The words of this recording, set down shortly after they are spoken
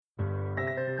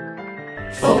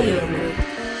Folio Group.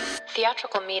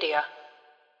 Theatrical Media.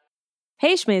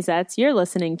 Hey Schmazettes, you're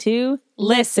listening to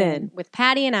Listen with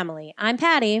Patty and Emily. I'm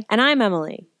Patty. And I'm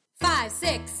Emily. 5,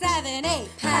 6, 7, 8.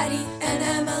 Patty and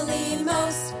Emily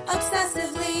most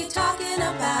obsessively talking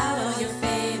about all your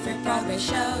favorite Broadway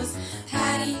shows.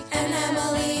 Patty and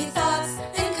Emily thoughts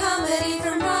and comedy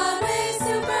from Broadway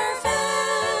super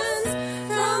fans.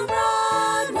 From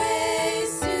Broadway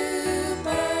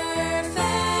super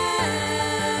fans.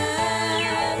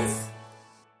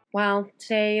 Well,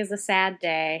 today is a sad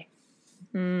day.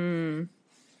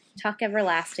 Tuck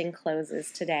Everlasting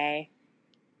closes today.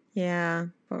 Yeah,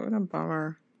 but what a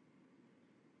bummer.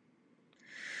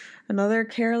 Another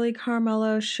Carolee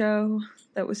Carmello show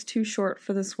that was too short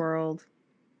for this world.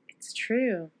 It's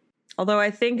true. Although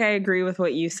I think I agree with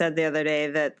what you said the other day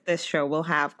that this show will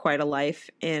have quite a life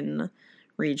in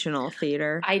regional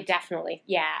theater. I definitely,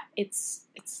 it's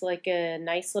like a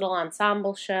nice little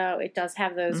ensemble show. It does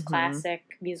have those classic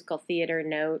musical theater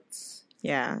notes.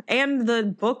 Yeah, and the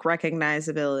book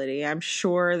recognizability. I'm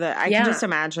sure that I can just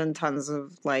imagine tons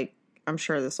of, I'm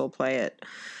sure this will play at,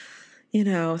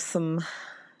 some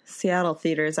Seattle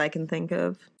theaters I can think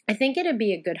of. I think it'd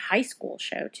be a good high school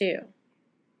show, too.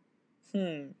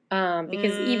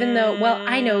 Because even though,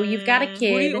 I know you've got a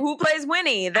kid. Who plays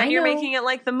Winnie? Then you're making it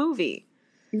like the movie.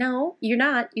 No, you're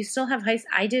not. You still have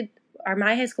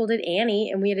my high school did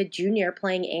Annie, and we had a junior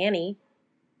playing Annie.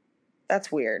 That's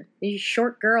weird. These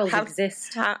short girls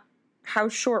exist. How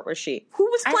short was she? Who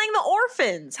was playing the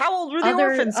orphans? How old were the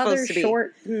orphans supposed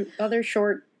to be? Other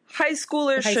short high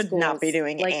schoolers should not be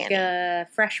doing like Annie.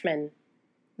 Freshmen.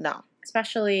 No,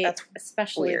 especially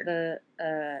weird.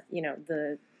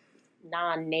 the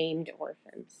non-named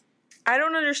orphans. I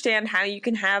don't understand how you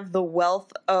can have the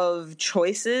wealth of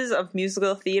choices of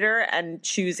musical theater and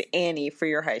choose Annie for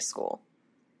your high school.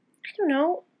 I don't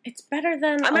know. It's better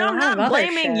than I'm not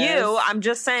blaming shows. you. I'm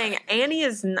just saying Annie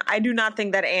is. I do not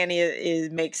think that Annie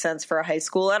makes sense for a high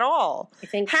school at all. I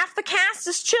think half the cast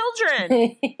is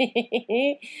children.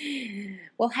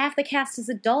 Well, half the cast is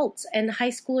adults, and high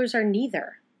schoolers are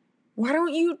neither. Why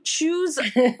don't you choose?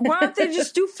 Why don't they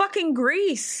just do fucking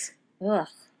Grease? Ugh.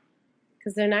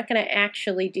 Because they're not going to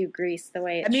actually do Grease the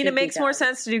way it makes more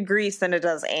sense to do Grease than it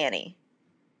does Annie.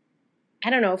 I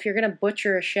don't know. If you're going to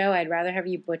butcher a show, I'd rather have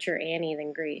you butcher Annie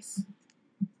than Grease.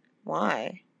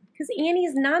 Why? Because Annie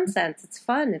is nonsense. It's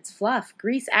fun. It's fluff.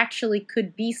 Grease actually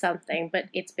could be something, but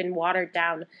it's been watered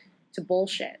down to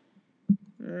bullshit.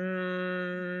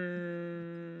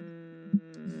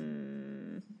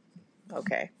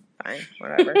 Okay, fine.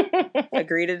 Whatever.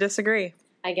 Agree to disagree.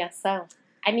 I guess so.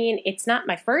 I mean, it's not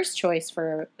my first choice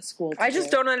for a school. I just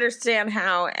don't understand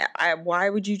why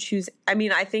would you choose? I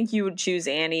mean, I think you would choose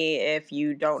Annie if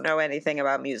you don't know anything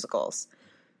about musicals.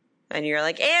 And you're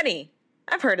like, Annie,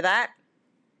 I've heard of that.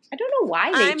 I don't know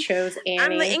why they chose Annie.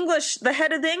 I'm the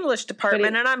head of the English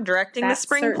department, and I'm directing the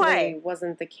spring play. That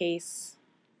wasn't the case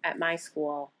at my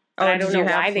school. But I don't know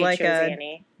why they chose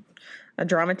Annie. A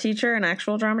drama teacher, an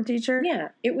actual drama teacher? Yeah,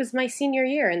 it was my senior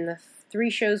year, and the 3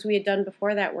 shows we had done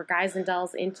before that were Guys and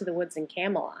Dolls, Into the Woods, and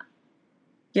Camelot.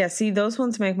 Yeah, see, those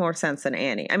ones make more sense than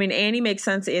Annie. I mean, Annie makes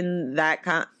sense in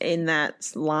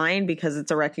that line because it's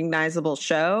a recognizable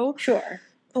show. Sure.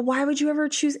 But why would you ever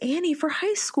choose Annie for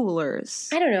high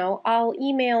schoolers? I don't know. I'll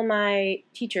email my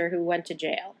teacher who went to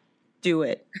jail. Do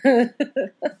it.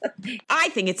 I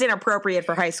think it's inappropriate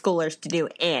for high schoolers to do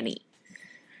Annie.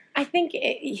 I think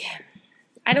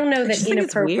I don't know that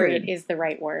inappropriate is the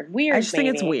right word. Weird, I just think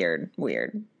it's weird.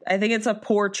 I think it's a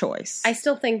poor choice. I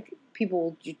still think people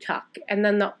will do Tuck. And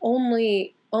then the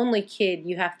only kid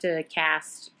you have to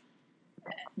cast,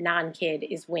 non-kid,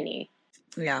 is Winnie.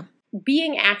 Yeah.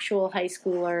 Being actual high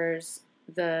schoolers,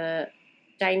 the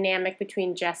dynamic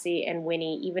between Jessie and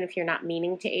Winnie, even if you're not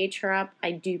meaning to age her up,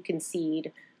 I do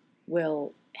concede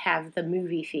will have the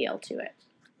movie feel to it.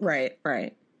 Right.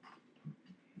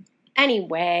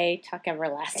 Anyway, Tuck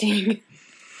Everlasting.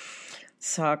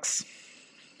 Sucks.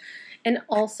 And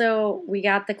also, we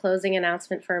got the closing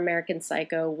announcement for American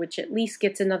Psycho, which at least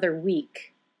gets another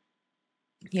week.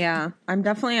 Yeah, I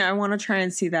want to try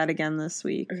and see that again this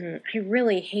week. Mm-hmm. I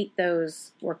really hate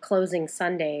those or closing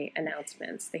Sunday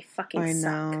announcements. They fucking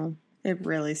suck. I know. It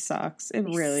really sucks. It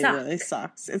really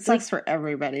sucks. It sucks for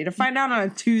everybody. To find out on a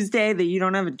Tuesday that you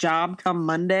don't have a job come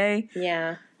Monday.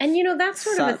 Yeah. And, that's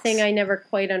sort of a thing I never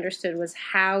quite understood was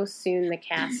how soon the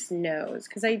cast knows.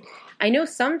 Because I know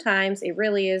sometimes it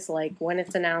really is like when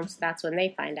it's announced, that's when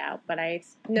they find out. But I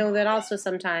know that also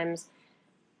sometimes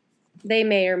they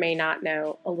may or may not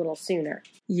know a little sooner.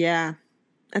 Yeah.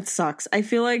 It sucks. I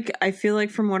feel like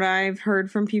from what I've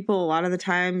heard from people, a lot of the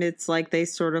time it's like they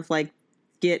sort of like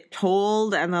get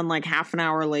told, and then like half an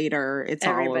hour later, it's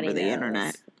all over the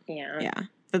internet. Yeah.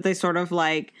 That they sort of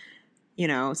like, you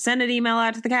know, send an email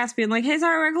out to the cast being like, hey,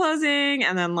 sorry, we're closing.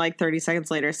 And then like 30 seconds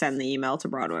later, send the email to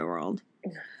Broadway World.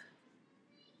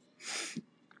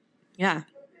 Yeah.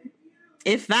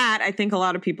 If that, I think a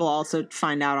lot of people also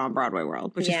find out on Broadway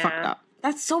World, which is fucked up.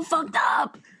 That's so fucked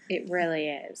up. It really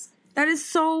is. That is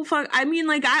so I mean,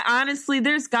 like, I honestly,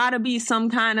 there's got to be some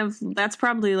kind of, that's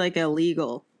probably like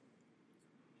illegal.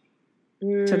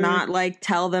 To not, like,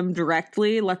 tell them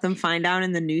directly, let them find out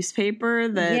in the newspaper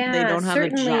that they don't have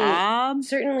a job.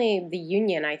 Certainly the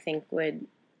union, I think, would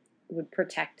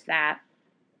protect that.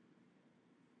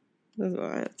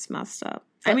 It's messed up.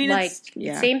 But I mean, like,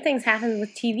 same things happen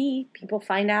with TV. People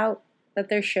find out that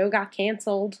their show got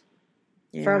canceled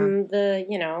from the,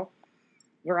 you know,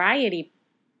 Variety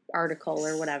article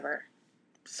or whatever.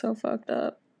 So fucked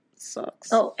up.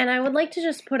 Sucks. Oh, and I would like to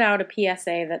just put out a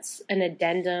PSA that's an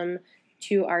addendum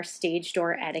to our stage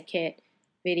door etiquette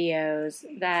videos,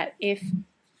 that if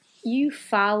you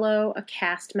follow a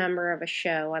cast member of a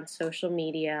show on social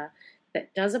media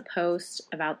that does a post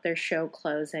about their show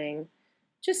closing,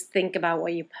 just think about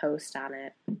what you post on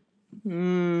it.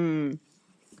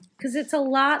 Because it's a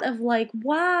lot of like,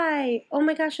 why? Oh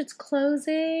my gosh, it's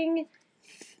closing.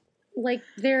 Like,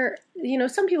 they're, you know,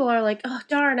 some people are like, oh,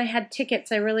 darn, I had tickets.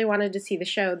 I really wanted to see the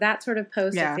show. That sort of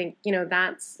post, I think, you know,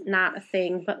 that's not a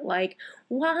thing. But, like,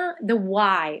 why? The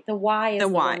why. The why is the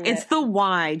why. It's the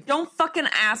why. Don't fucking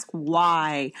ask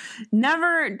why.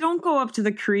 Don't go up to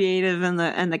the creative and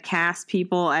the cast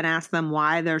people and ask them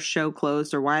why their show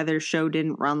closed or why their show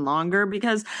didn't run longer,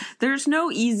 because there's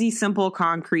no easy, simple,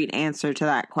 concrete answer to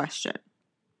that question.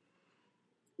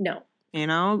 No. You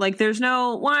know, like, there's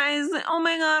no, oh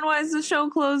my God, why is the show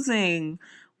closing?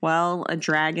 Well, a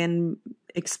dragon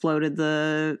exploded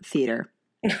the theater.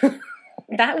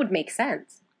 That would make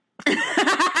sense.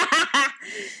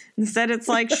 Instead, it's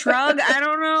like, shrug, I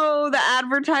don't know, the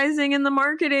advertising and the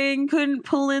marketing couldn't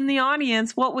pull in the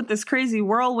audience. What with this crazy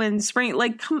whirlwind spring?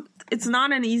 Like, it's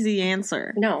not an easy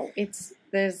answer. No,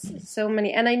 there's so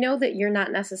many. And I know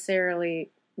that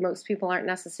most people aren't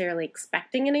necessarily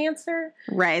expecting an answer.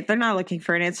 Right. They're not looking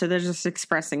for an answer. They're just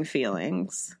expressing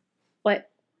feelings.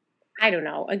 But I don't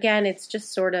know. Again, it's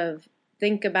just sort of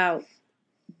think about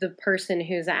the person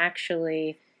who's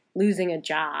actually losing a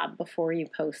job before you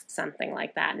post something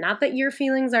like that. Not that your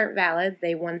feelings aren't valid.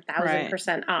 They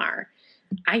 1,000% are.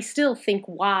 I still think,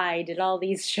 why did all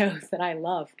these shows that I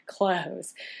loved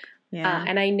close? Yeah.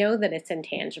 And I know that it's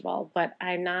intangible, but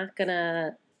I'm not going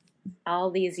to, all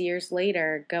these years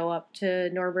later, go up to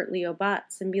Norbert Leo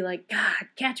Butz and be like, God,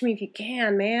 catch me if you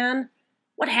can, man.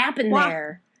 What happened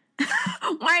there?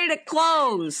 Why did it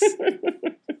close?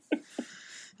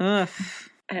 Ugh.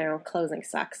 I don't know. Closing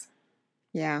sucks.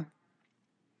 Yeah,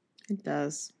 it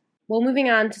does. Well,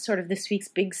 moving on to sort of this week's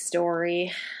big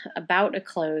story about a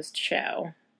closed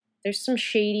show. There's some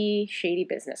shady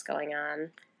business going on.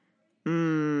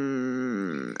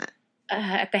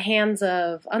 At the hands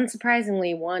of,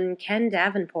 unsurprisingly, one Ken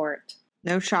Davenport.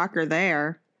 No shocker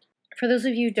there. For those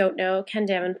of you who don't know, Ken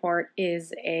Davenport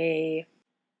is a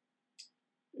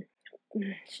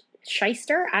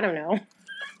shyster? I don't know.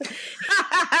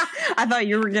 I thought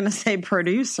you were going to say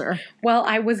producer. Well,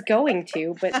 I was going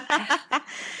to, but...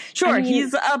 Sure, I mean,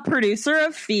 he's a producer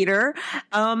of theater,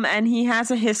 and he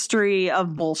has a history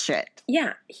of bullshit.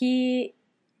 Yeah, he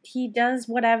does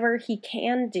whatever he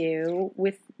can do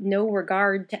with no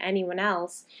regard to anyone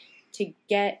else to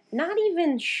get not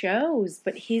even shows,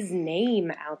 but his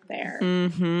name out there.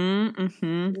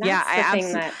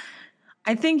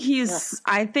 I think his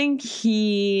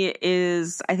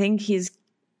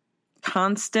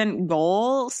constant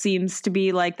goal seems to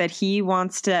be like that he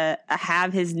wants to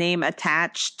have his name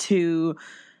attached to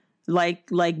like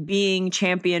being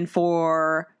champion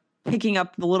for picking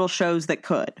up the little shows that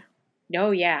could.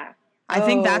 Oh, yeah. I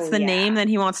think that's the name that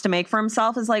he wants to make for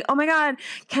himself, is like, oh my God,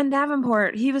 Ken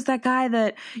Davenport. He was that guy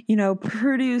that, you know,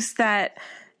 produced that,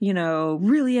 you know,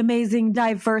 really amazing,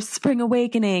 diverse Spring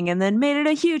Awakening and then made it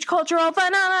a huge cultural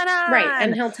phenomenon. Right.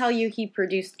 And he'll tell you he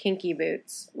produced Kinky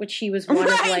Boots, which he was one of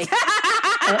like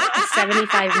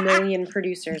 75 million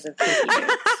producers of Kinky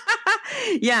Boots.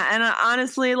 Yeah. And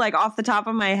honestly, like off the top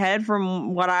of my head,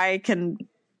 from what I can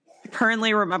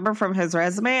currently remember from his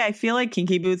resume, I feel like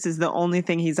Kinky Boots is the only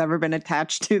thing he's ever been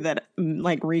attached to that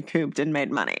like recouped and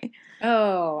made money.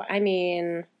 Oh, I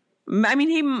mean, I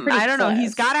don't know.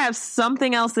 He's got to have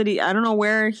something else that I don't know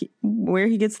where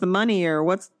he gets the money or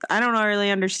I don't really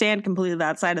understand completely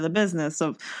that side of the business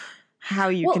of how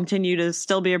you continue to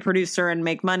still be a producer and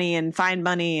make money and find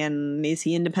money, and is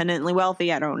he independently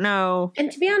wealthy? I don't know.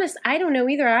 And to be honest, I don't know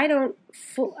either.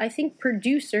 I think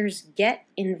producers get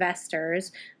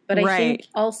investors, but I think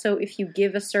also if you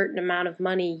give a certain amount of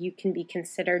money, you can be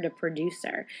considered a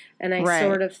producer. And I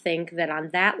sort of think that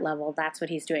on that level, that's what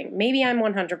he's doing. Maybe I'm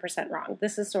 100% wrong.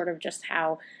 This is sort of just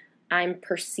how I'm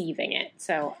perceiving it.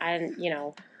 So I'm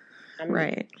no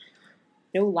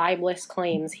libelous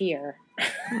claims here.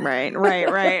 Right.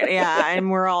 Yeah, and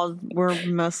we're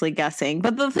mostly guessing.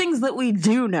 But the things that we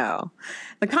do know,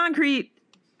 the concrete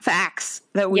facts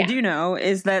that we do know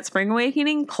is that Spring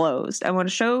Awakening closed. And when a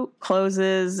show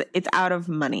closes, it's out of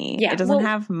money. Yeah, it doesn't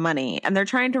have money. And they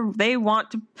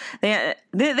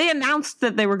announced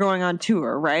that they were going on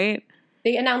tour, right?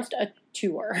 They announced a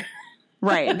tour.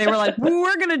 Right. They were like,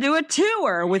 we're going to do a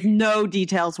tour with no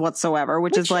details whatsoever,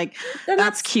 which is like,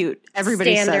 that's cute.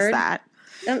 Everybody says that.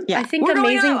 I think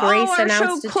Amazing Grace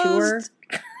announced a tour.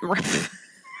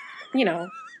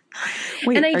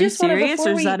 Wait, and are you serious,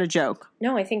 or is that a joke?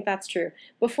 No, I think that's true.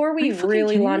 Before we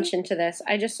really launch into this,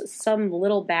 some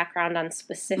little background on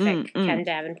specific Ken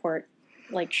Davenport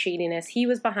shadiness. He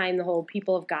was behind the whole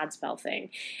People of Godspell thing.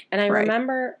 And I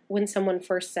remember when someone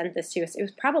first sent this to us, it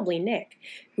was probably Nick,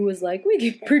 who was like, we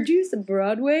could produce a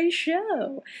Broadway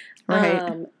show.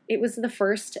 Right. It was the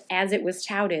first, as it was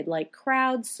touted,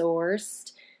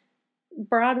 crowdsourced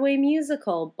Broadway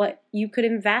musical, but you could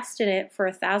invest in it for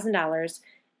 $1,000,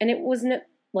 and it wasn't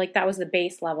that was the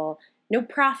base level. No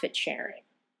profit sharing.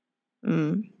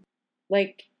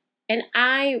 And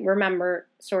I remember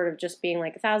sort of just being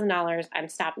like $1,000. I've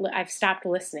stopped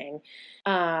listening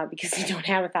because I don't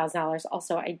have $1,000.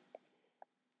 Also, I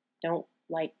don't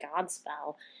like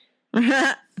Godspell.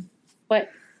 But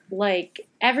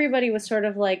everybody was sort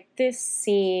of like, this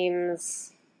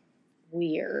seems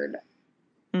weird.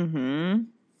 Mm-hmm.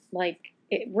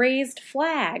 It raised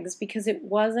flags because it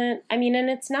wasn't. I mean, and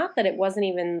it's not that it wasn't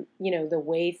even the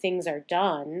way things are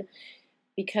done,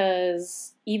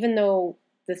 because even though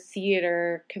the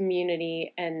theater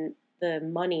community and the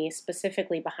money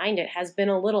specifically behind it has been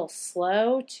a little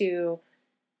slow to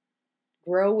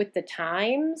grow with the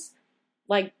times,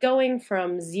 going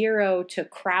from zero to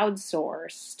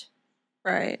crowdsourced,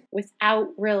 right, without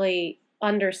really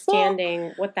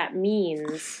understanding what that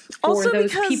means for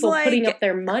those people putting up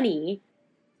their money.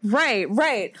 Right.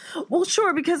 Well,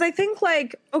 sure, because I think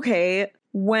okay,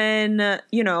 when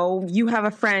you have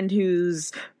a friend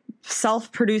who's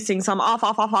self-producing some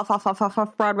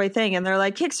off Broadway thing, and they're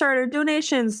like, Kickstarter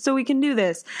donations so we can do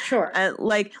this. Sure.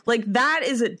 That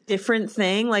is a different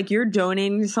thing. You're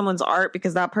donating to someone's art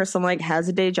because that person has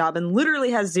a day job and literally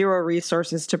has zero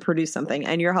resources to produce something,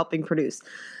 and you're helping produce.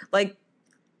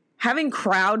 Having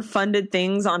crowd-funded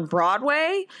things on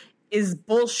Broadway is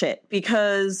bullshit,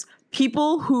 because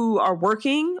people who are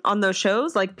working on those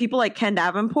shows, people like Ken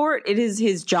Davenport, it is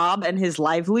his job and his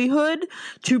livelihood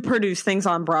to produce things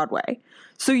on Broadway.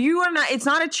 So you are not, it's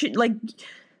not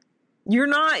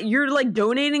you're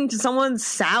donating to someone's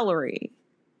salary.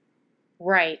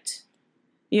 Right.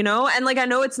 And I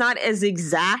know it's not as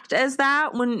exact as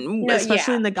that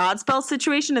especially in the Godspell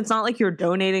situation, it's not you're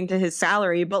donating to his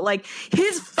salary, but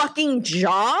his fucking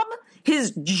job,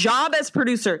 his job as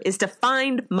producer is to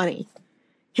find money.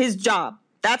 His job.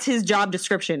 That's his job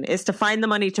description, is to find the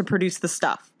money to produce the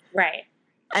stuff. Right.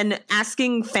 And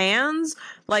asking fans,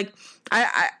 I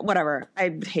whatever.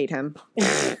 I hate him.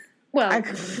 Well,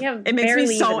 it makes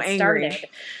me so angry. Started.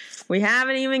 We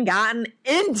haven't even gotten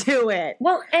into it.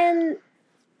 Well, and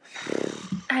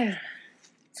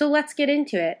so let's get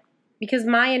into it, because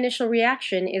my initial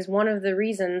reaction is one of the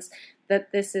reasons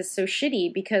that this is so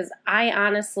shitty, because I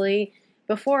honestly,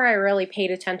 before I really paid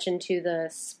attention to the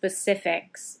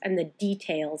specifics and the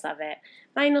details of it,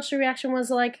 my initial reaction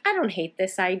was I don't hate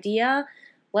this idea.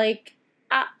 The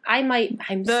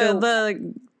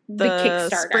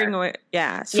Kickstarter.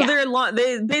 So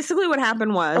they basically what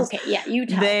happened was, you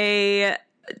tell.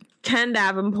 Ken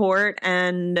Davenport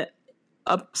and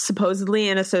supposedly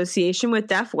in association with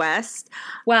Deaf West.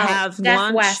 Well,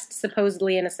 Deaf West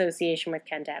supposedly in association with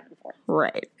Ken Davenport.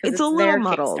 Right. It's a little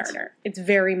muddled. Kickstarter. It's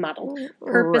very muddled.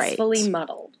 Purposefully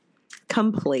muddled.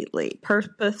 Completely.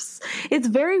 It's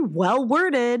very well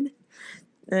worded.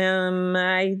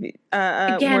 I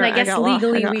guess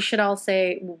legally we should all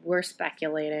say we're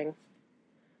speculating.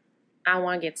 I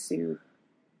want to get sued.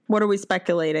 What are we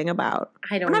speculating about?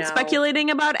 I don't know. We're not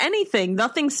speculating about anything.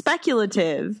 Nothing's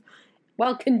speculative.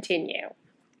 Well, continue.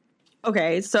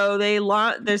 Okay, so there's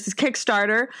this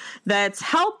Kickstarter that's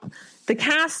help the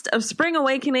cast of Spring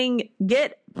Awakening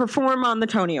perform on the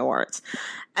Tony Awards.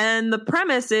 And the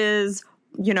premise is,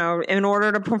 you know, in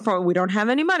order to perform, we don't have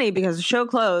any money because the show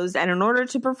closed. And in order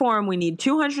to perform, we need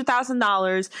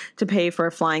 $200,000 to pay for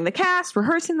flying the cast,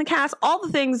 rehearsing the cast, all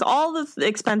the things, all the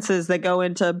expenses that go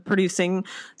into producing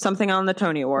something on the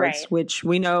Tony Awards, right. which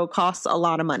we know costs a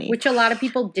lot of money. Which a lot of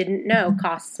people didn't know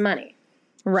costs money.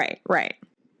 Right, right.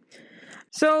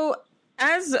 So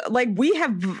as like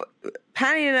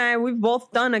Patty and I, we've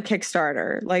both done a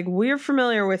Kickstarter. Like we're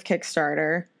familiar with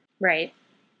Kickstarter. Right.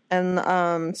 And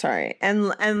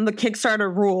and the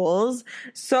Kickstarter rules.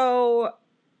 So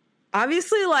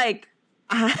obviously, like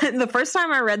the first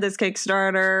time I read this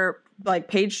Kickstarter like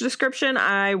page description,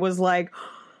 I was like,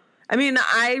 I mean,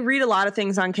 I read a lot of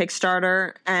things on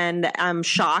Kickstarter, and I'm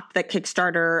shocked that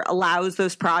Kickstarter allows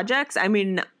those projects. I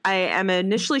mean, I am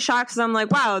initially shocked because I'm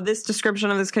like, wow, this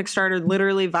description of this Kickstarter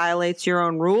literally violates your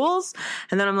own rules.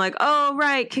 And then I'm like, oh,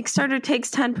 right, Kickstarter takes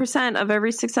 10% of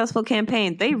every successful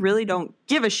campaign. They really don't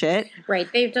give a shit. Right.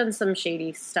 They've done some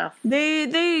shady stuff.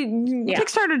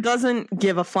 Kickstarter doesn't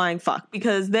give a flying fuck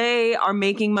because they are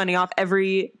making money off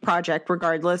every project,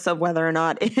 regardless of whether or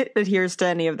not it adheres to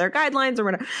any of their guidelines or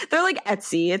whatever. They're like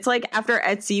Etsy. It's like after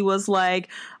Etsy was like,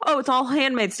 oh, it's all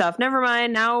handmade stuff. Never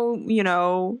mind. Now, you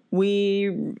know,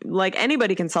 like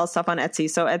anybody can sell stuff on Etsy.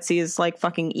 So Etsy is like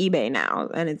fucking eBay now,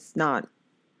 and it's not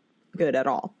good at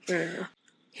all. Mm.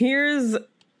 Here's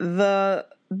the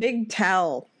big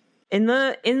tell in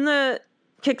the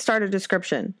Kickstarter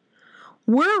description.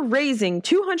 We're raising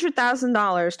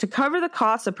 $200,000 to cover the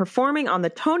cost of performing on the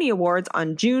Tony Awards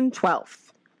on June 12th.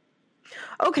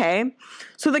 Okay,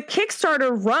 so the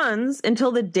Kickstarter runs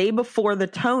until the day before the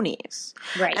Tonys.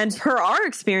 Right. And per our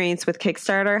experience with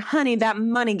Kickstarter, honey, that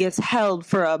money gets held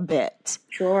for a bit.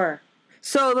 Sure.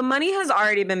 So the money has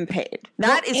already been paid.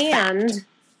 That is fact.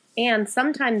 And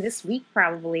sometime this week,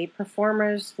 probably,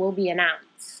 performers will be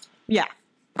announced. Yeah.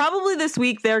 Probably this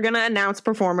week they're going to announce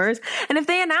performers. And if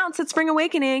they announce that Spring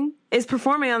Awakening is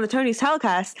performing on the Tonys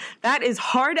telecast, that is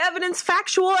hard evidence,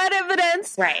 factual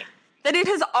evidence. Right. That it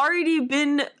has already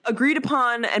been agreed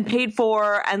upon and paid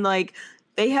for, and like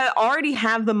they already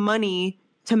have the money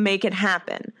to make it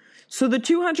happen. So the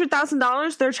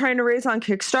 $200,000 they're trying to raise on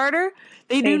Kickstarter,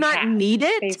 they do not need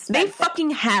it. They fucking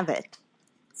have it.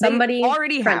 Somebody they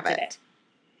already have it.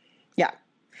 Yeah.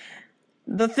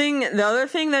 The other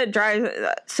thing that drives,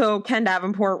 so Ken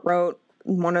Davenport wrote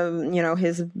one of, you know,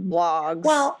 his blogs.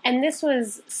 Well, and this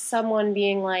was someone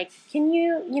being like, can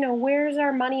you where's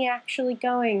our money actually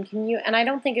going? And I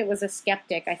don't think it was a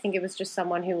skeptic. I think it was just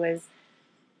someone who was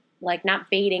like not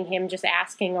baiting him, just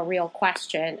asking a real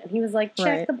question. And he was like,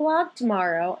 check the blog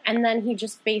tomorrow. And then he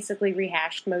just basically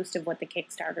rehashed most of what the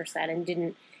Kickstarter said and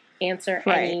didn't answer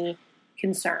any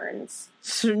concerns.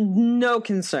 So, no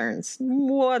concerns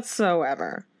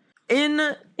whatsoever.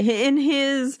 In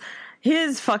his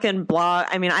fucking blog,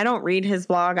 I mean, I don't read his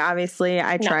blog, obviously.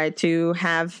 I try to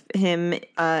have him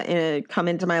come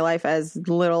into my life as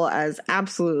little as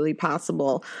absolutely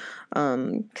possible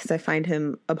because I find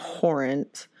him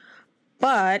abhorrent.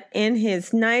 But in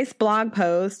his nice blog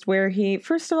post where he,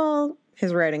 first of all,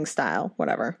 his writing style,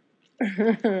 whatever.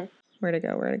 Where'd it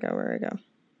go?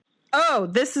 Oh,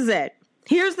 this is it.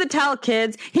 Here's the tell,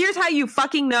 kids. Here's how you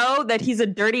fucking know that he's a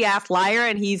dirty ass liar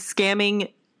and he's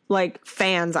scamming like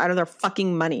fans out of their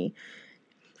fucking money.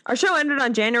 Our show ended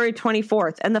on January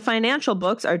 24th, and the financial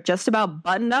books are just about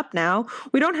buttoned up now.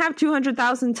 We don't have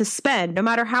 $200,000 to spend, no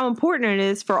matter how important it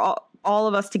is for all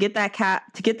of us to get the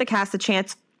cast a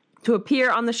chance to appear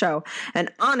on the show.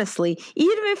 And honestly,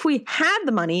 even if we had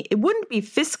the money, it wouldn't be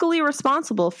fiscally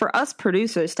responsible for us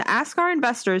producers to ask our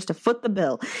investors to foot the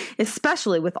bill,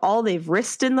 especially with all they've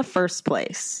risked in the first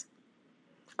place.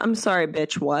 I'm sorry,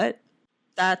 bitch, what?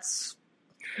 I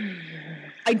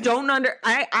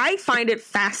find it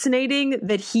fascinating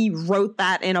that he wrote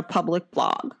that in a public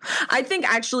blog. I think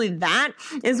actually that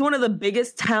is one of the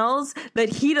biggest tells that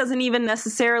he doesn't even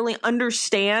necessarily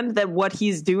understand that what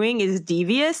he's doing is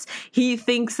devious. He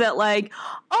thinks that like,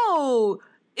 oh,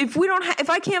 if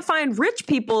I can't find rich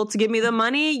people to give me the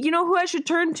money, you know who I should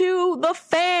turn to? The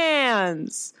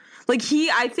fans. Like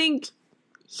I think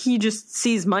he just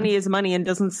sees money as money and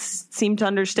doesn't seem to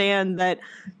understand that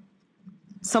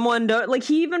someone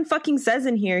he even fucking says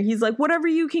in here, he's like, whatever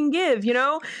you can give, you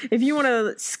know, if you want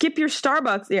to skip your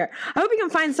Starbucks there, I hope you can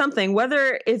find something,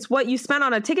 whether it's what you spent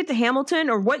on a ticket to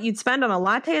Hamilton or what you'd spend on a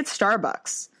latte at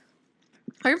Starbucks.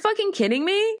 Are you fucking kidding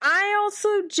me? I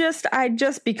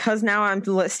just because now I'm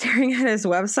staring at his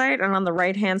website, and on the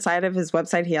right-hand side of his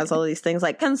website, he has all these things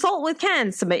like consult with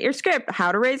Ken, submit your script,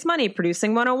 how to raise money,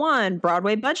 producing 101,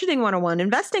 Broadway budgeting 101,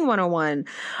 investing 101.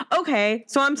 Okay,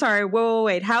 so I'm sorry.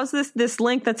 Wait. How's this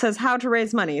link that says how to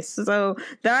raise money? So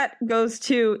that goes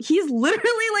to, he's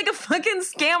literally like a fucking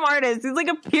scam artist. He's like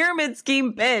a pyramid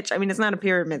scheme bitch. I mean, it's not a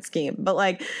pyramid scheme, but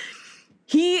like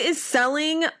he is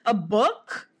selling a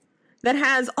book that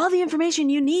has all the information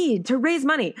you need to raise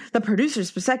money. The producer's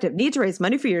perspective. Need to raise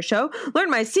money for your show? Learn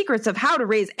my secrets of how to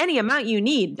raise any amount you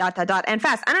need, ... and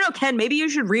fast. I don't know, Ken, maybe you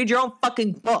should read your own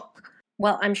fucking book.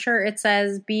 Well, I'm sure it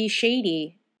says be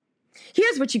shady.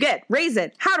 Here's what you get. Raise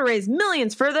it. How to raise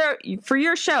millions for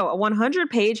your show. A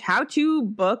 100-page how-to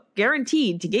book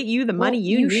guaranteed to get you the money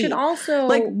you need. You should also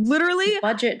like literally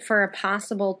budget for a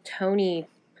possible Tony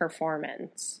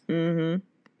performance. Mm-hmm.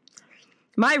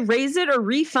 My raise it or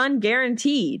refund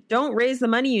guarantee. Don't raise the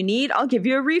money you need. I'll give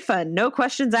you a refund. No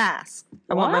questions asked.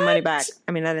 I want my money back.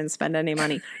 I mean, I didn't spend any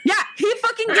money. Yeah, he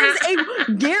fucking gives a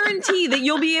guarantee that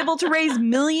you'll be able to raise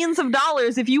millions of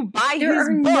dollars if you buy his book. There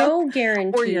are no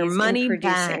guarantees or your money in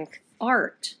producing back.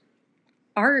 Art.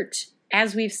 Art,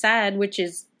 as we've said, which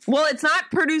is... Well, it's not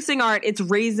producing art. It's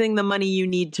raising the money you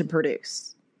need to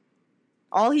produce.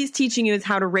 All he's teaching you is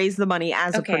how to raise the money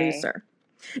as a producer.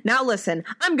 Now listen,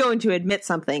 I'm going to admit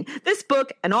something. This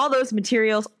book and all those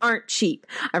materials aren't cheap.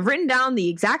 I've written down the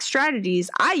exact strategies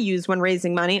I use when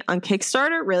raising money on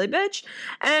Kickstarter, really bitch,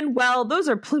 and well, those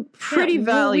are pretty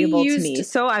valuable to me,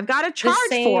 so I've got to charge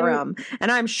for them,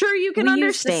 and I'm sure you can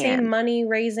understand. We used the same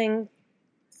money-raising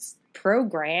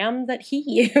program that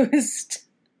he used.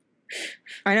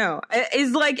 I know.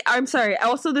 It's like, I'm sorry,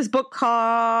 also this book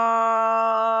costs...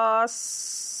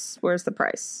 Where's the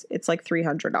price? It's like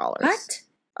 $300. What?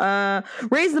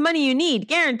 Raise the money you need,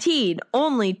 guaranteed.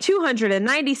 Only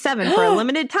 $297 for a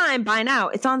limited time. Buy now.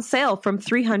 It's on sale from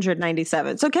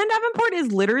 $397. So Ken Davenport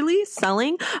is literally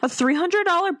selling a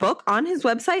 $300 book on his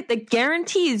website that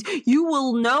guarantees you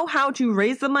will know how to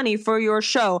raise the money for your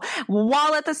show,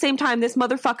 while at the same time this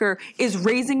motherfucker is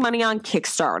raising money on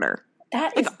Kickstarter.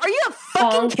 That is are you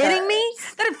fucking kidding me?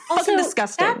 That is fucking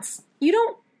disgusting.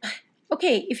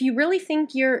 Okay, if you really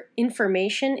think your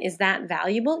information is that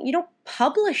valuable, you don't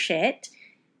publish it.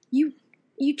 You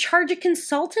charge a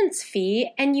consultant's fee,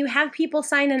 and you have people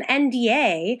sign an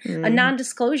NDA, a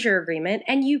non-disclosure agreement,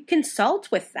 and you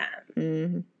consult with them.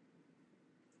 Mm-hmm.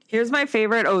 Here's my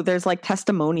favorite. Oh, there's like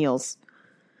testimonials.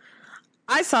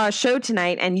 I saw a show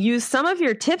tonight and used some of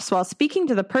your tips while speaking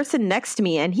to the person next to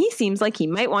me, and he seems like he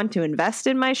might want to invest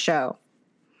in my show.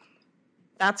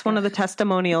 That's one of the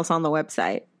testimonials on the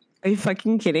website. Are you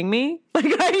fucking kidding me? Like,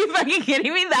 are you fucking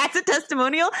kidding me? That's a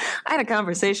testimonial? I had a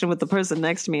conversation with the person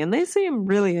next to me, and they seem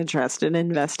really interested in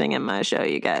investing in my show,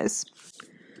 you guys.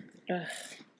 Ugh,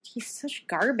 he's such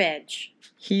garbage.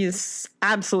 He's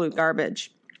absolute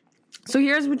garbage. So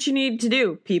here's what you need to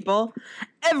do, people.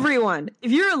 Everyone,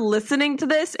 if you're listening to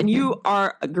this and you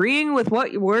are agreeing with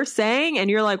what we're saying and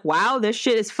you're like, wow, this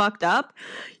shit is fucked up,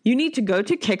 you need to go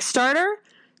to Kickstarter.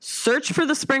 Search for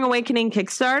the Spring Awakening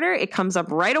Kickstarter. It comes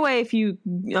up right away if you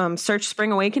search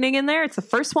Spring Awakening in there. It's the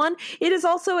first one. It is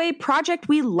also a project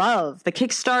we love. The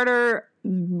Kickstarter,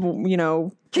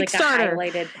 Kickstarter.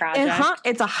 Like a highlighted project.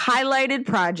 It's a highlighted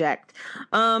project.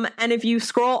 And if you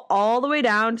scroll all the way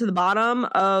down to the bottom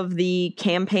of the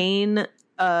campaign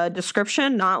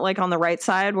description, not like on the right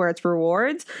side where it's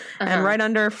rewards, and right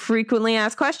under frequently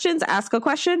asked questions, ask a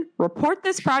question, report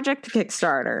this project to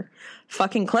Kickstarter.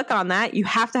 Fucking click on that. You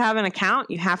have to have an account.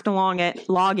 You have to log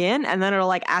in, and then it'll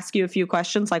like ask you a few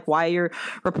questions like why you're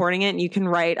reporting it. And you can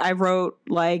write, I wrote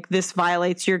like this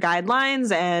violates your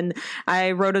guidelines, and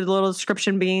I wrote a little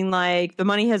description being like the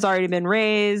money has already been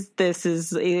raised. This is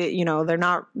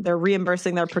they're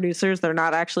reimbursing their producers. They're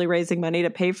not actually raising money to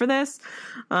pay for this,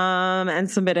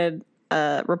 and submitted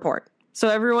a report. So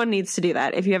everyone needs to do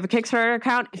that. If you have a Kickstarter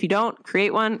account, if you don't,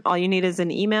 create one. All you need is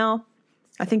an email.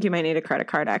 I think you might need a credit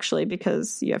card, actually,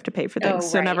 because you have to pay for things.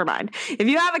 So never mind. If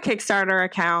you have a Kickstarter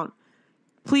account,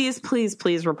 please, please,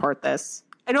 please report this.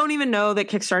 I don't even know that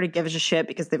Kickstarter gives a shit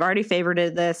because they've already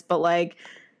favorited this. But, like,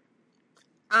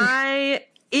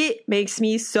 it makes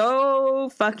me so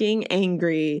fucking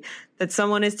angry that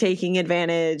someone is taking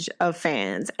advantage of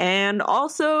fans and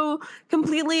also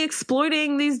completely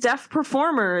exploiting these deaf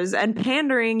performers and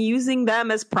pandering, using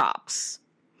them as props.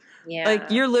 Yeah. Like,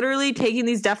 you're literally taking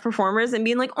these deaf performers and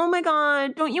being like, oh my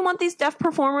God, don't you want these deaf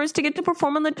performers to get to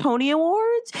perform on the Tony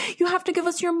Awards? You have to give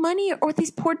us your money or these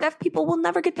poor deaf people will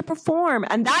never get to perform.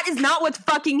 And that is not what's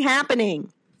fucking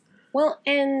happening. Well,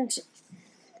 and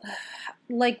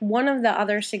like, one of the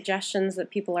other suggestions that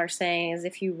people are saying is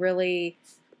if you really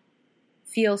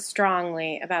feel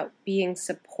strongly about being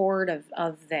supportive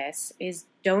of this, is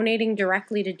donating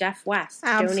directly to Deaf West.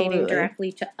 Absolutely. Donating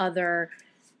directly to other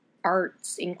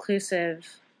arts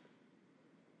inclusive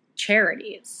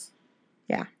charities.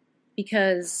 Yeah.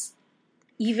 Because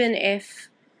even if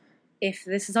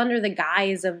this is under the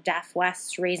guise of Deaf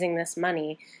West raising this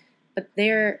money, but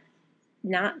they're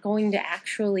not going to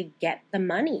actually get the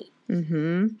money.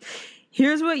 Mm-hmm.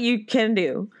 Here's what you can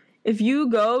do. If you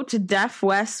go to Deaf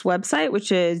West's website,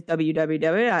 which is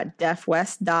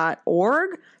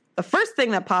www.deafwest.org, the first thing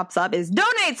that pops up is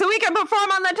donate so we can perform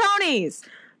on the Tonys.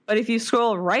 But if you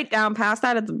scroll right down past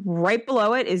that, it's right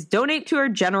below it is donate to our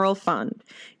general fund.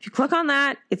 If you click on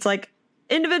that, it's like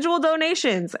individual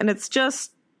donations, and it's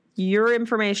just your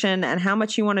information and how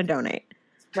much you want to donate.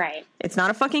 Right. It's not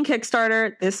a fucking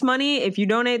Kickstarter. This money, if you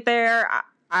donate there,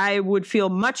 I would feel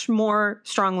much more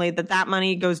strongly that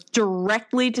money goes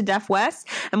directly to Deaf West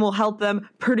and will help them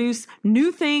produce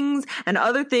new things and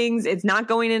other things. It's not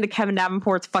going into Kevin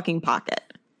Davenport's fucking pocket.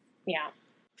 Yeah.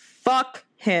 Fuck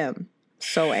him.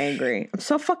 So angry. I'm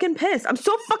so fucking pissed. I'm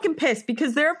so fucking pissed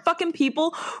because there are fucking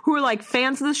people who are like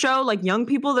fans of the show, like young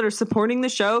people that are supporting the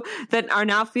show that are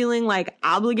now feeling like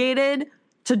obligated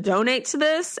to donate to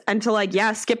this and to like,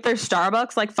 yeah, skip their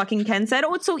Starbucks like fucking Ken said.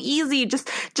 Oh, it's so easy. Just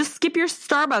skip your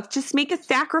Starbucks. Just make a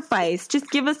sacrifice.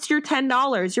 Just give us your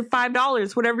 $10, your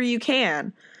 $5, whatever you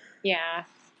can. Yeah.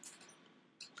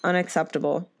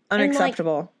 Unacceptable.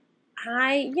 Unacceptable. And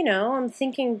like, I'm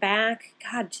thinking back,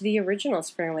 God, to the original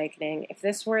Spring Awakening. If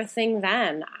this were a thing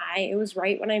then, it was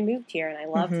right when I moved here and I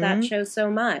loved that show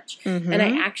so much. Mm-hmm. And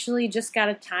I actually just got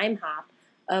a time hop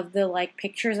of the like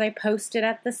pictures I posted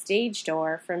at the stage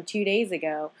door from 2 days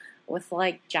ago with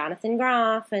like Jonathan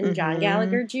Groff and John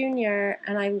Gallagher Jr.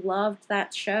 And I loved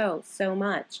that show so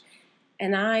much.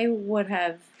 And I would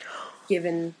have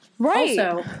given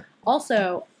also,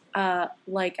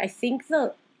 like I think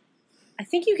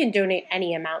you can donate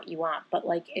any amount you want, but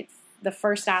like it's the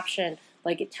first option,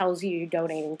 like it tells you you're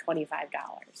donating $25.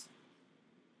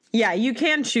 Yeah, you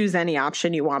can choose any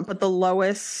option you want, but the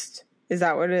lowest, is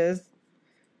that what it is?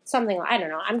 Something like, I don't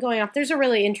know. I'm going off. There's a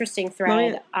really interesting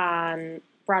thread on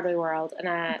Broadway World,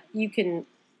 and you can.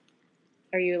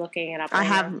 Are you looking it up? I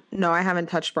haven't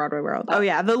touched Broadway World. Oh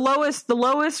yeah, the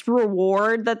lowest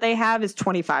reward that they have is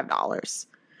 $25,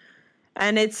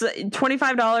 and it's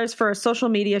 $25 for a social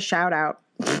media shout out.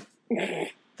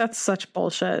 That's such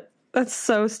bullshit. That's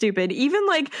so stupid. Even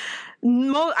like,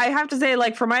 I have to say,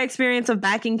 like from my experience of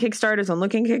backing Kickstarters and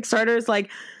looking Kickstarters, like.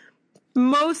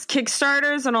 Most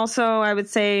Kickstarters, and also I would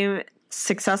say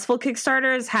successful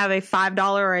Kickstarters, have a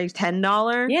 $5 or a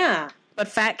 $10. Yeah. But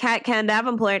Fat Cat Ken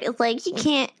Davenport is like, you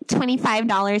can't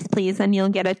 $25, please, and you'll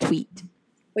get a tweet.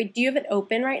 Wait, do you have it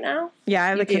open right now? Yeah, I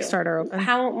have the Kickstarter open.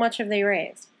 How much have they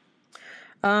raised?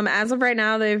 As of right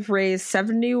now, they've raised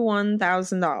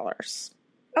 $71,000.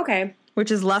 Okay.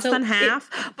 Which is less than half.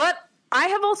 But I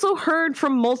have also heard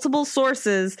from multiple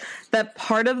sources that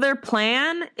part of their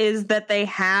plan is that they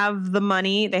have the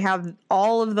money, they have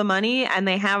all of the money, and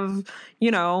they have,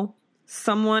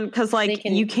 someone, because like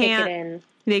you can't,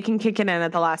 they can kick it in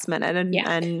at the last minute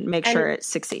and make sure it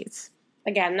succeeds.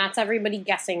 Again, that's everybody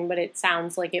guessing, but it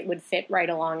sounds like it would fit right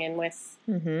along in with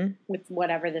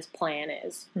whatever this plan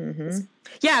is. Mm-hmm.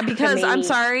 Yeah, because I'm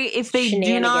sorry, if they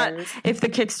do not, if the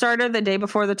Kickstarter the day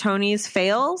before the Tonys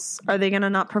fails, are they going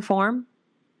to not perform?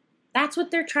 That's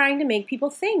what they're trying to make people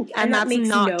think. And that makes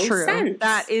not no true. Sense.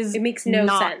 It makes no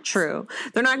sense. True.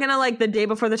 They're not going to like the day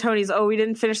before the Tonys, we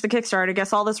didn't finish the Kickstarter.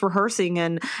 Guess all this rehearsing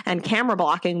and camera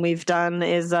blocking we've done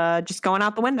is just going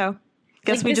out the window.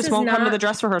 Guess we just won't come to the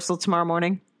dress rehearsal tomorrow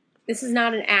morning. This is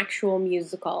not an actual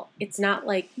musical. It's not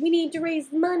like, we need to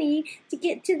raise money to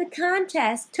get to the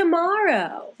contest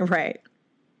tomorrow. Right.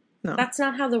 No. That's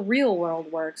not how the real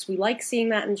world works. We like seeing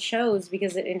that in shows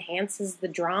because it enhances the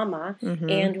drama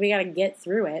and we got to get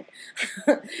through it.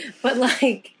 But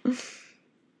like,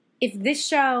 if this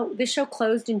show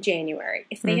closed in January,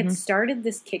 if they had started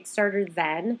this Kickstarter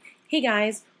then, hey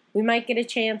guys, we might get a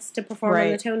chance to perform on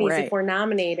the Tonys if we're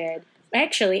nominated.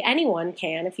 Actually, anyone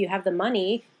can if you have the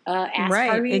money. Ask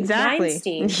Harvey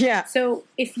Weinstein. Yeah. So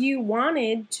if you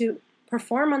wanted to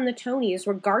perform on the Tonys,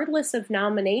 regardless of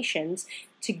nominations,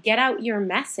 to get out your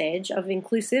message of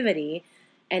inclusivity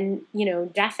and,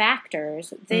 deaf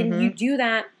actors, then you do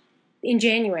that in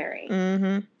January.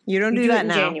 Mm-hmm. You don't do that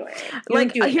now. January.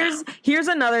 Like, here's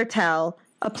another tell.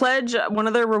 A pledge, one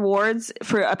of the rewards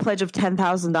for a pledge of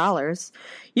 $10,000.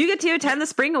 You get to attend the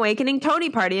Spring Awakening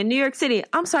Tony Party in New York City.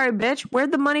 I'm sorry, bitch.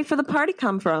 Where'd the money for the party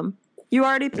come from? You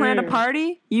already planned a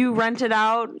party. You rented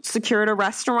out, secured a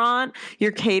restaurant.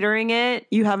 You're catering it.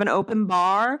 You have an open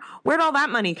bar. Where'd all that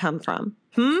money come from?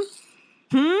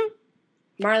 Marlee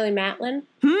Matlin?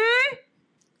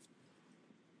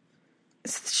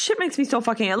 Shit makes me so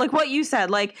fucking... Like what you said.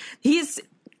 Like, he's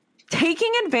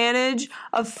taking advantage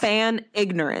of fan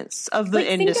ignorance of the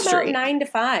industry. Think about 9 to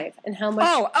 5 and how much...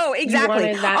 Oh,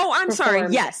 exactly. I'm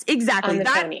sorry. Yes, exactly.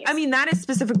 That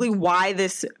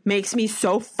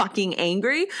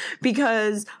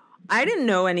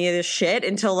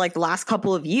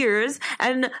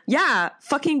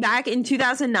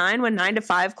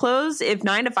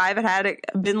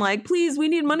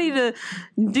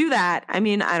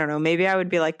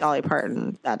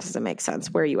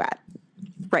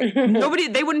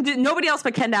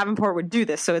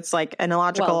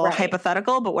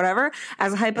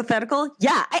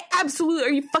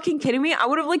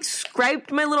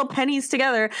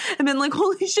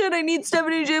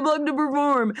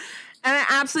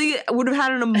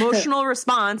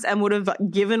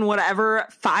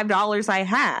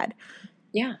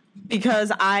Yeah.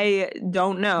 Because I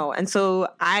don't know. And so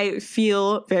I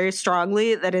feel very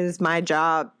strongly that it is my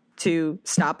job to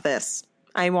stop this.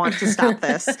 I want to stop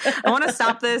this. I want to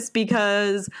stop this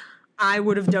because I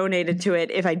would have donated to it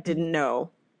if I didn't know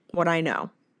what I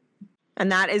know.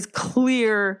 And that is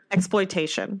clear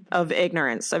exploitation of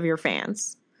ignorance of your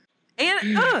fans.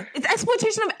 And it's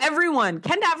exploitation of everyone.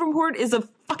 Ken Davenport is a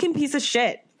fucking piece of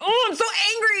shit. Oh, I'm so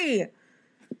angry.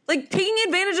 Like, taking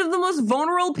advantage of the most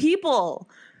vulnerable people.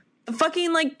 The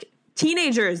fucking, like,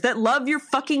 teenagers that love your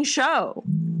fucking show.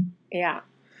 Yeah.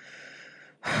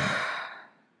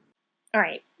 All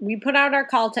right, we put out our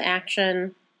call to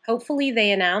action. Hopefully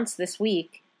they announce this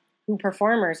week who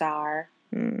performers are.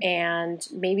 And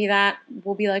maybe that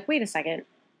will be like, wait a second.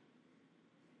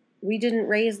 You didn't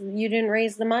raise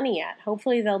the money yet.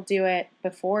 Hopefully they'll do it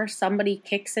before somebody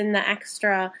kicks in the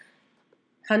extra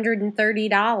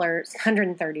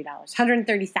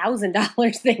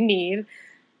 $130,000 they need.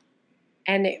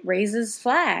 And it raises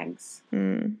flags.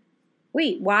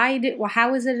 Wait,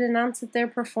 how is it announced that they're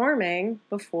performing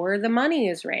before the money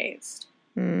is raised?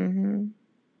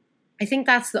 I think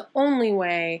that's the only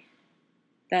way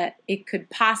that it could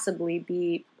possibly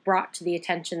be brought to the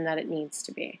attention that it needs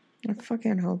to be. I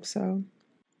fucking hope so.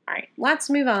 All right, let's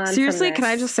move on. Seriously, can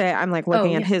I just say, I'm like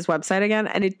looking at his website again,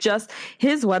 and his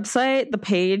website, the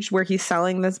page where he's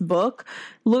selling this book,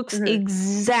 looks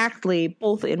exactly,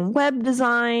 both in web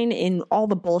design, in all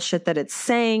the bullshit that it's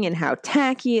saying, and how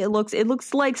tacky it looks. It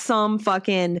looks like some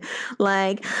fucking,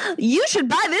 like, you should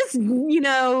buy this,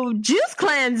 Juice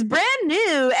Cleanse, brand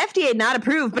new, FDA not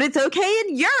approved, but it's okay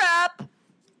in Europe.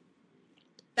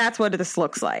 That's what this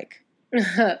looks like.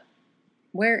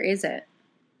 Where is it?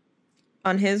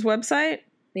 On his website?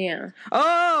 Yeah.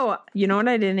 Oh, you know what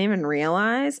I didn't even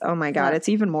realize? Oh my God, it's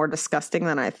even more disgusting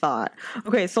than I thought.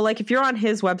 Okay, so like if you're on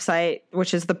his website,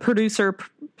 which is the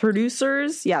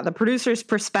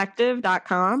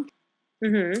producersperspective.com.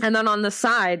 And then on the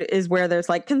side is where there's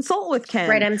like consult with Ken.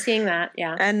 Right, I'm seeing that,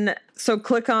 yeah. And so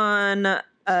click on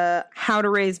how to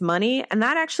raise money, and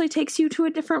that actually takes you to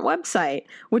a different website,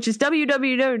 which is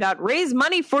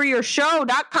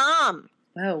www.raisemoneyforyourshow.com.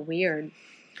 Oh, weird.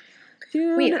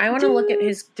 Wait, I want to look at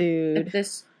his at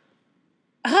this.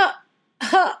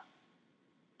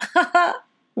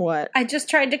 What? I just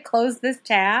tried to close this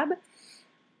tab,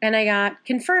 and I got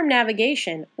confirm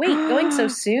navigation. Wait, going so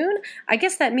soon? I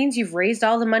guess that means you've raised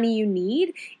all the money you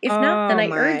need. If not, then I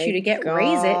urge you to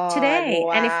raise it today.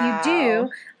 Wow. And if you do,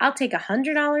 I'll take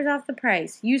 $100 off the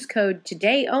price. Use code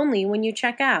today only when you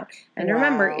check out. And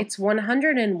remember, it's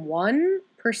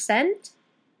 101%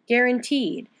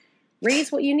 guaranteed.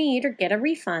 Raise what you need or get a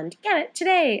refund. Get it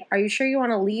today. Are you sure you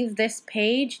want to leave this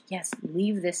page? Yes,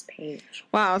 leave this page.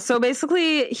 Wow. So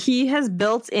basically, he has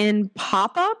built in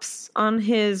pop-ups on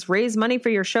his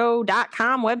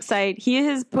raisemoneyforyourshow.com website. He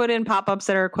has put in pop-ups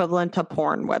that are equivalent to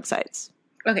porn websites.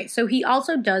 Okay, so he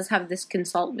also does have this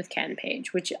consult with Ken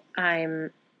page, which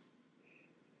I'm...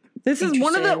 This is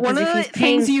one of the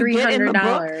things you get in the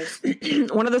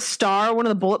book. one of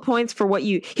the bullet points for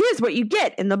here's what you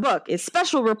get in the book is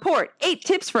special report, 8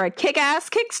 tips for a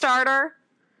kick-ass Kickstarter.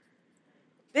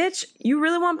 Bitch, you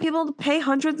really want people to pay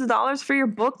hundreds of dollars for your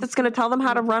book that's going to tell them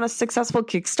how to run a successful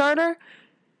Kickstarter?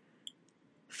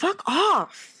 Fuck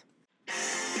off.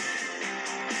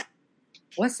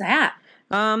 What's that?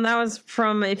 That was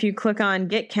from, if you click on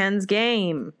Get Ken's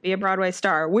Game, Be a Broadway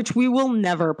Star, which we will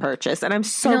never purchase. And I'm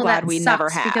so glad we never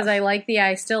have. Because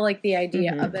I still like the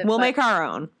idea of it. We'll make our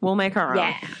own.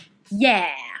 Yeah.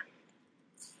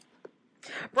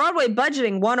 Broadway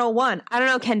budgeting 101. I don't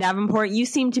know, Ken Davenport. You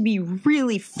seem to be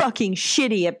really fucking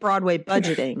shitty at Broadway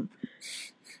budgeting.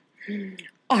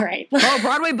 All right.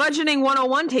 Broadway budgeting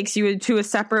 101 takes you to a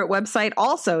separate website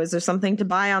also. Is there something to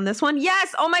buy on this one?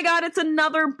 Yes. Oh my God. It's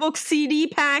another book CD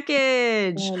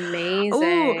package. Amazing.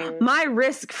 Ooh, my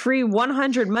risk-free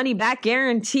 100 money back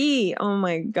guarantee. Oh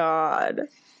my God.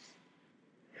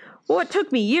 What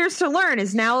took me years to learn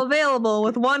is now available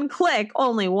with one click,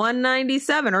 only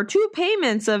 $197 or 2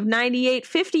 payments of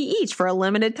 $98.50 each for a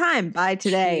limited time. Buy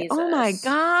today. Jesus. Oh my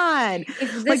God.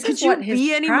 If this is what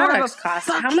his products cost,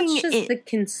 how much does the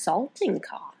consulting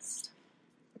cost?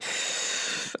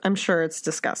 I'm sure it's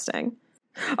disgusting.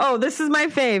 Oh, this is my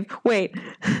fave. Wait,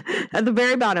 at the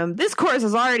very bottom, this course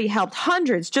has already helped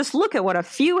hundreds. Just look at what a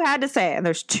few had to say. And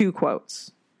there's 2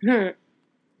 quotes.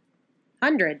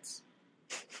 Hundreds.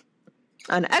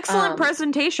 An excellent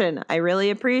presentation. I really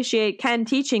appreciate Ken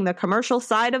teaching the commercial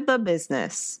side of the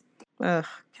business. Ugh,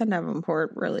 Ken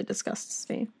Davenport really disgusts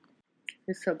me.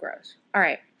 It's so gross. All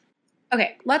right.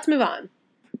 Okay, let's move on.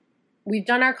 We've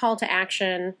done our call to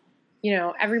action. You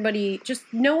know, everybody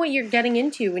just know what you're getting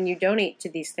into when you donate to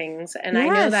these things. And yes.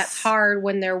 I know that's hard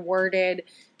when they're worded,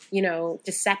 you know,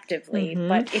 deceptively,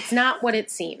 but it's not what it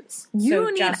seems.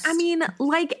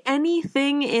 Like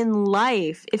anything in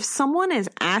life, if someone is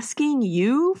asking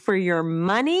you for your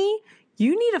money,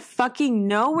 you need to fucking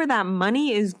know where that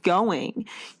money is going.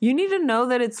 You need to know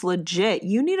that it's legit.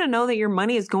 You need to know that your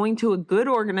money is going to a good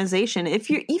organization. If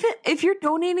you're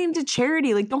donating to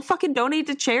charity, like don't fucking donate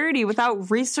to charity without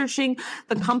researching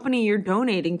the company you're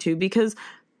donating to, because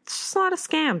it's just a lot of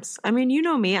scams. I mean, you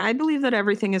know me. I believe that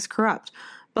everything is corrupt.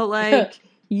 But like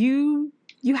you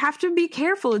have to be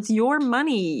careful. It's your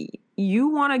money. You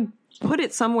want to put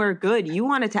it somewhere good. You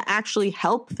want it to actually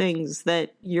help things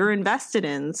that you're invested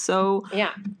in. So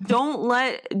don't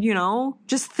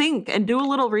just think and do a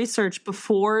little research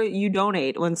before you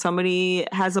donate when somebody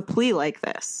has a plea like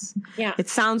this. Yeah. It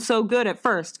sounds so good at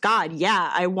first. God, yeah,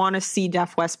 I want to see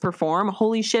Deaf West perform.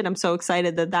 Holy shit, I'm so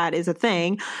excited that is a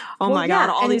thing. Oh my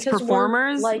God, all these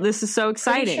performers. This is so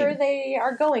exciting. I'm sure they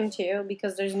are going to,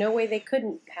 because there's no way they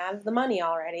couldn't have the money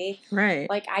already. Right.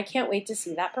 Like, I can't wait to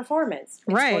see that performance.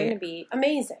 It's going to be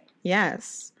amazing.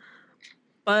 Yes.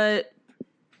 But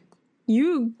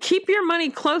you keep your money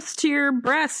close to your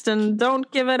breast and don't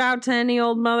give it out to any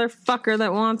old motherfucker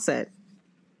that wants it.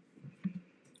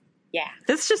 Yeah.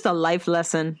 That's just a life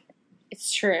lesson.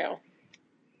 It's true.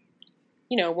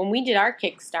 You know, when we did our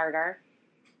Kickstarter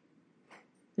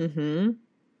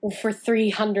for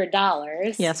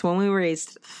 $300. Yes, when we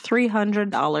raised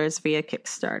 $300 via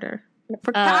Kickstarter.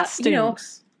 For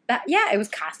costumes. It was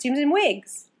costumes and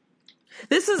wigs.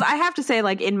 This is, I have to say,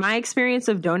 like, in my experience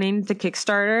of donating to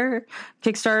Kickstarters,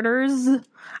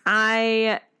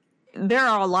 there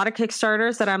are a lot of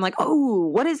Kickstarters that I'm like, oh,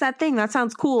 what is that thing? That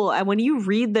sounds cool. And when you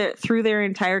read through their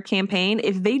entire campaign,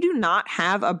 if they do not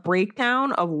have a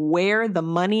breakdown of where the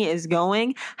money is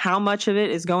going, how much of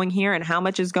it is going here and how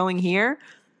much is going here,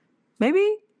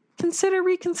 maybe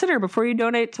reconsider before you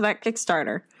donate to that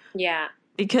Kickstarter. Yeah.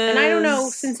 And I don't know,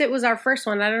 since it was our first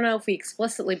one, I don't know if we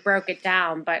explicitly broke it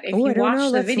down, but if you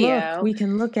watch the video, we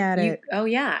can look at it. Oh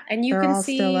yeah, and you can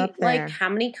see like how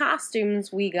many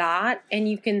costumes we got, and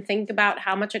you can think about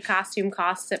how much a costume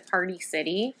costs at Party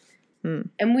City. And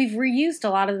we've reused a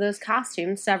lot of those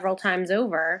costumes several times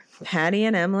over. Patty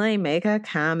and Emily make a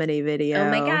comedy video. Oh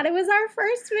my God, it was our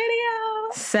first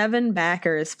video. 7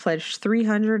 backers pledged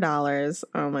 $300.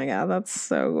 Oh my God, that's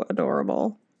so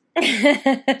adorable.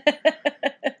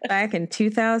 Back in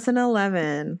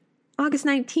 2011, August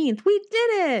 19th, we did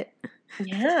it.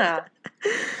 Yeah.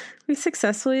 We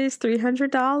successfully used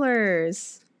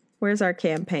 $300. Where's our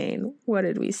campaign? What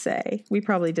did we say? We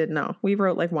probably didn't know. We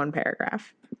wrote like one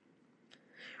paragraph.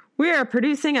 We are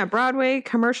producing a Broadway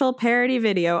commercial parody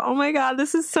video. Oh my God,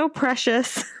 this is so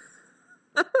precious.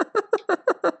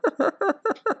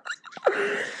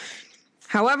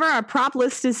 However, our prop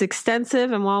list is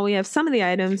extensive, and while we have some of the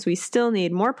items, we still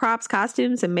need more props,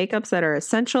 costumes, and makeups that are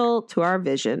essential to our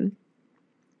vision.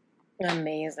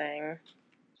 Amazing.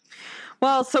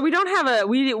 Well, so we don't have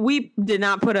we did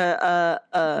not put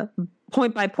a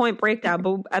point-by-point breakdown,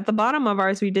 but at the bottom of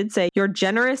ours, we did say, your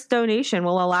generous donation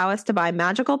will allow us to buy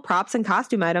magical props and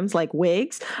costume items like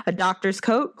wigs, a doctor's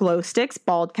coat, glow sticks,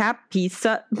 bald cap,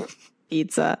 pizza.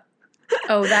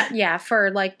 Oh,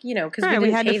 for like, you know, because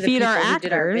we had to feed our actors. Who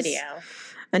did our video.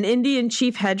 An Indian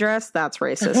chief headdress, that's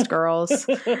racist, girls.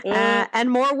 And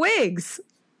more wigs.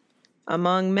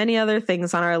 among many other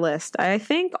things on our list. I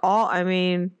think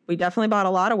we definitely bought a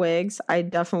lot of wigs. We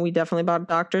definitely bought a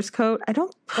doctor's coat.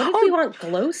 What did we want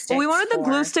glow sticks we wanted the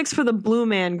glue sticks for the Blue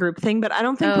Man Group thing, but I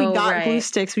don't think we got glue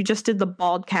sticks. We just did the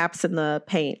bald caps and the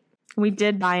paint. We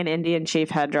did buy an Indian chief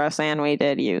headdress, and we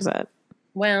did use it.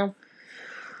 Well.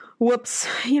 Whoops.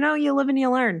 You live and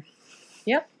you learn.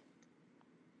 Yep.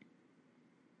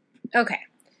 Okay.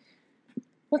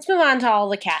 Let's move on to all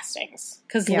the castings,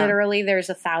 because literally there's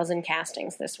 1,000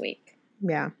 castings this week.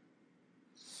 Yeah.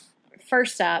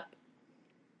 First up,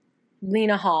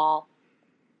 Lena Hall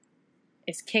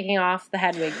is kicking off the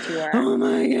Hedwig tour. Oh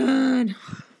my God.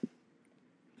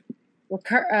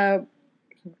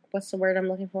 What's the word I'm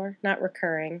looking for? Not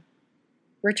recurring.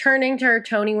 Returning to her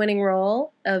Tony-winning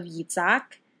role of Yitzhak,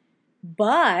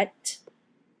 but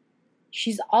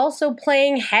she's also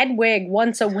playing Hedwig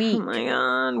once a week. Oh my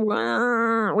God.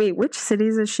 Wow. Wait, which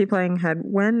cities is she playing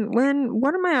When?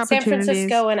 What are my opportunities? San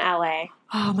Francisco and LA.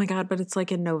 Oh my God, but it's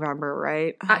like in November,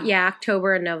 right? Yeah,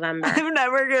 October and November. I'm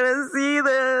never going to see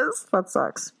this. That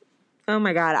sucks. Oh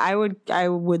my God. I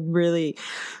would really,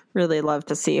 really love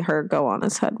to see her go on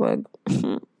as Hedwig.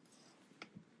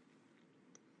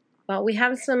 Well, we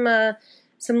have some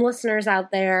listeners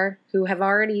out there who have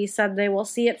already said they will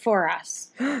see it for us.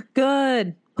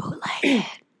 Good. Bootleg it.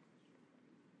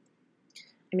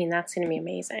 I mean, that's going to be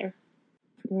amazing.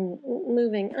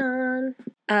 Moving on.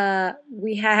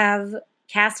 We have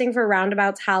casting for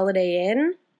Roundabout's Holiday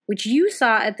Inn, which you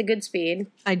saw at the Goodspeed.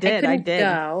 I did. I did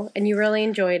go, and you really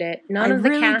enjoyed it. None of the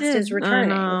cast is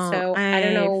returning, so I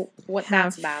don't know what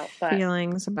that's about. But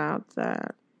feelings about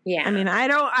that. Yeah. I mean,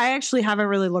 I actually haven't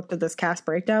really looked at this cast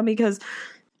breakdown because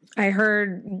I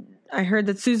heard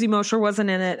that Susie Mosher wasn't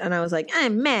in it, and I was like,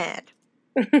 I'm mad.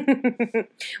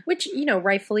 Which,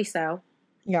 rightfully so.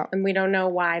 Yeah. And we don't know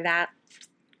why that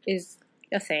is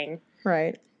a thing.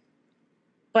 Right.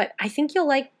 But I think you'll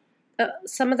like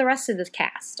some of the rest of this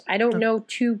cast. I don't know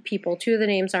two people. Two of the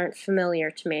names aren't familiar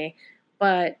to me.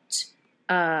 But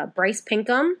Bryce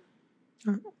Pinkham.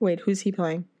 Wait, who's he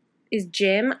playing? Is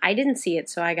Jim. I didn't see it,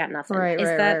 so I got nothing. Is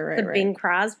that the Bing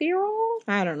Crosby role?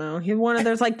 I don't know.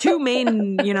 There's like two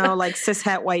main, like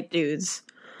cishet white dudes.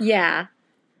 Yeah.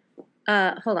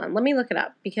 Hold on. Let me look it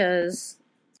up because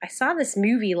I saw this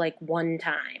movie like one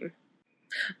time.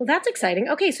 Well, that's exciting.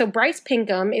 Okay, so Bryce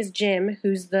Pinkham is Jim,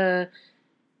 who's the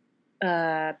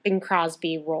Bing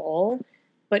Crosby role.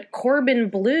 But Corbin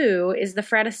Bleu is the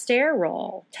Fred Astaire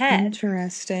role. Ted.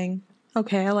 Interesting.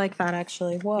 Okay, I like that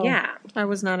actually. Whoa. Yeah. I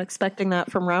was not expecting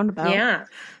that from Roundabout. Yeah.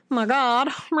 Oh my God.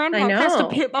 Roundabout cast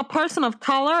a person of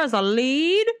color as a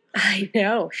lead? I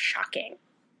know. Shocking.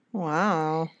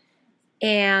 Wow.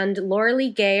 And Laura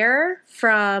Lee Gayer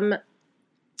from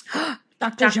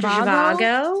Dr.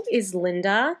 Zhivago is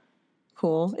Linda.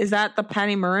 Cool. Is that the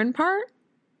Patty Murrin part?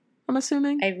 I'm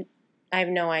assuming? I have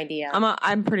no idea.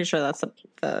 I'm pretty sure that's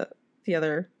the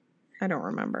other. I don't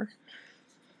remember.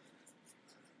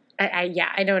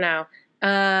 I don't know.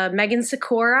 Megan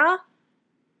Sikora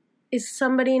is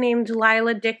somebody named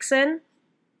Lila Dixon.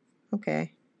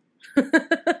 Okay.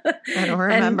 I don't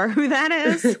remember who that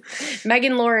is.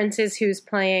 Megan Lawrence is who's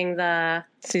playing the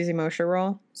Susie Mosher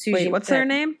role. Wait, what's their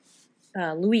name?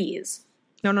 Louise.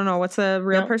 No. What's the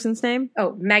real person's name?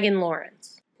 Oh, Megan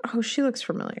Lawrence. Oh, she looks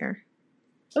familiar.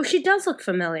 Oh, she does look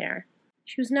familiar.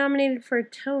 She was nominated for a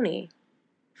Tony.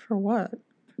 For what?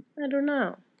 I don't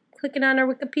know. Clicking on her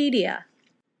Wikipedia.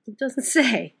 It doesn't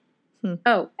say.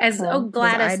 Oh, as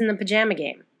Gladys in the Pajama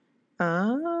Game.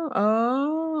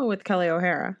 Oh, with Kelly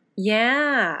O'Hara.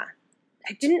 Yeah.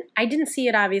 I didn't see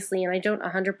it, obviously, and I don't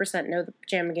 100% know the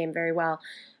Pajama Game very well,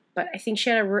 but I think she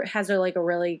has a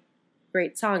really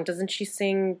great song. Doesn't she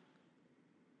sing?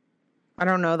 I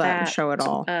don't know that show at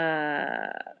all.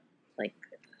 Like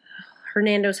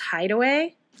Hernando's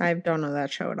Hideaway? I don't know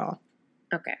that show at all.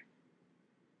 Okay.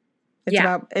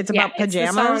 It's about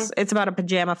pajamas. It's about a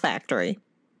pajama factory.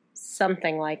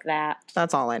 Something like that.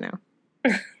 That's all I know.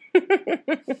 I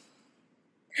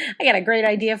got a great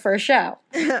idea for a show.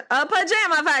 A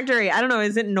pajama factory. I don't know.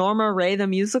 Is it Norma Ray the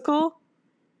musical?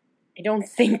 I don't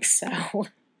think so.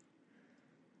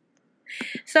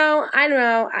 So, I don't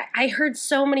know. I heard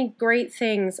so many great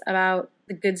things about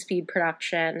the Goodspeed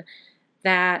production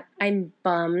that I'm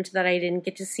bummed that I didn't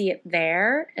get to see it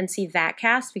there and see that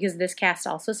cast, because this cast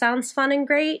also sounds fun and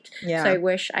great. Yeah. So I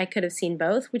wish I could have seen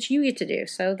both, which you get to do.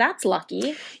 So that's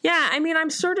lucky. Yeah, I mean,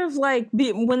 I'm sort of like,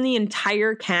 when the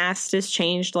entire cast is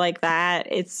changed like that,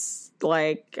 it's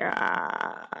like,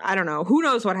 I don't know. Who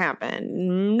knows what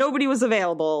happened? Nobody was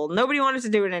available. Nobody wanted to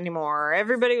do it anymore.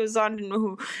 Everybody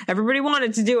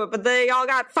wanted to do it, but they all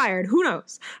got fired. Who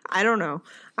knows? I don't know.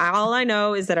 All I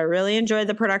know is that I really enjoyed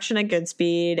the production at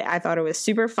Goodspeed. I thought it was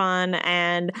super fun,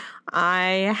 and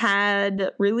I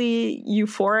had really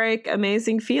euphoric,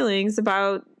 amazing feelings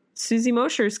about Susie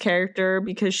Mosher's character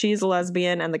because she's a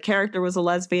lesbian and the character was a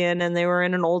lesbian and they were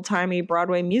in an old-timey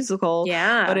Broadway musical.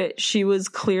 Yeah. But she was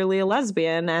clearly a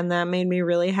lesbian, and that made me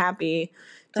really happy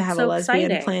to have a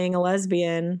lesbian exciting. playing a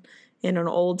lesbian in an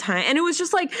old time. And it was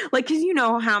just like, cause you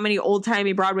know how many old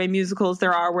timey Broadway musicals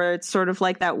there are where it's sort of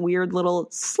like that weird little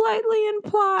slightly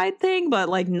implied thing, but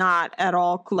like not at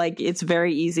all. Like it's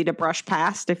very easy to brush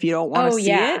past if you don't want to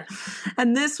see it.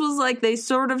 And this was like, they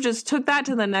sort of just took that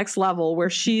to the next level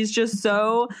where she's just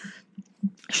the,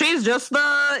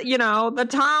 the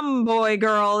tomboy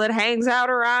girl that hangs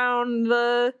out around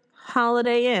the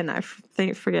Holiday Inn. I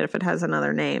forget if it has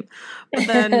another name, but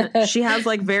then she has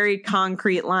like very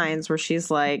concrete lines where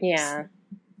she's like, "Yeah,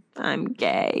 I'm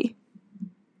gay."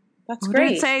 That's what great.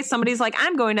 Did it say somebody's like,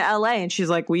 "I'm going to LA," and she's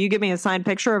like, "Will you give me a signed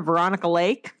picture of Veronica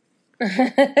Lake?"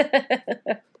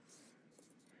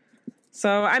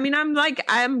 So I mean,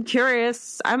 I'm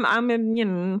curious. I don't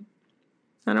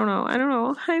know.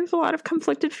 I have a lot of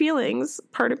conflicted feelings.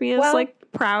 Part of me is like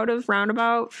proud of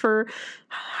Roundabout for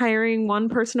hiring one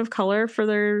person of color for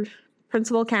their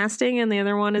principal casting, and the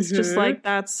other one is just like,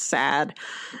 that's sad.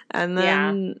 And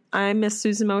then I miss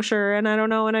Susan Mosher, and I don't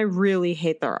know, and I really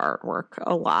hate their artwork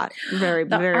a lot. Very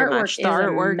much. The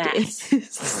artwork is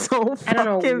so I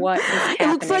don't know what is happening.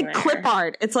 It looks like clip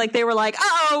art. It's like they were like,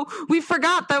 oh, we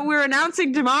forgot that we're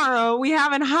announcing tomorrow. We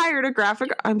haven't hired a graphic.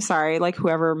 I'm sorry, like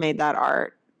whoever made that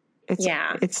art.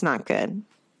 It's not good.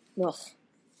 Ugh.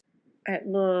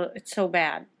 It's so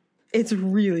bad. It's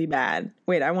really bad.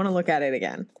 Wait, I want to look at it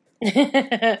again.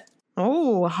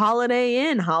 Oh, Holiday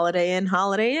Inn, Holiday Inn,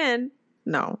 Holiday Inn.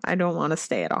 No, I don't want to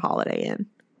stay at a Holiday Inn.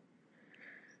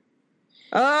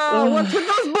 Oh, what's with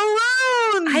those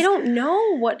balloons? I don't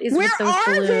know what is with those balloons.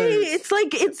 Where are they? It's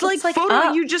like photo.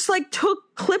 Up. You just like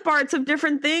took clip arts of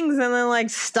different things and then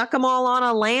like stuck them all on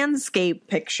a landscape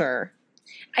picture.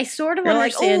 I sort of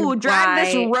understand like, drag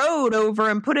this road over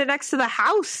and put it next to the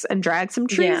house and drag some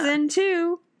trees in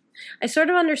too. I sort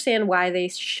of understand why they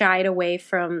shied away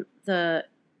from the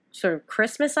sort of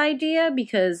Christmas idea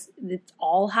because it's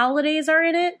all holidays are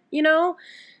in it, you know?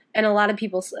 And a lot of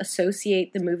people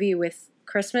associate the movie with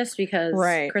Christmas because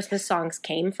Christmas songs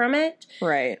came from it.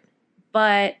 Right.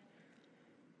 But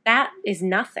that is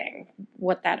nothing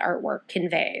what that artwork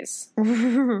conveys.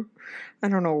 I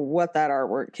don't know what that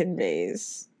artwork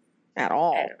conveys at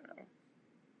all. I don't know.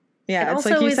 Yeah, it's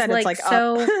like you said, it's like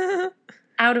so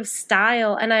out of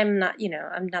style. And I'm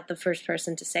not the first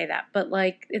person to say that, but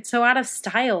like it's so out of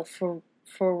style for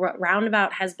what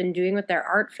Roundabout has been doing with their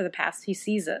art for the past few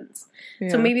seasons. Yeah.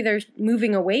 So maybe they're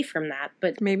moving away from that,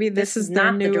 but maybe this is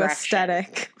not the new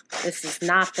aesthetic. This is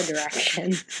not the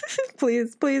direction.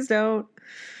 Please don't.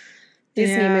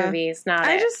 Disney movies, not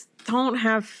I just don't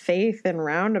have faith in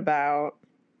Roundabout.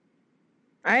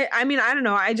 I mean, I don't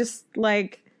know. I just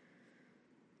like,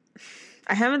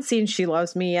 I haven't seen She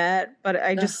Loves Me yet, but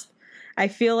I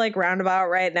feel like Roundabout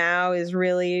right now is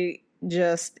really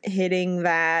just hitting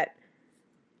that.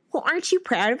 Well, aren't you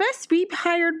proud of us? We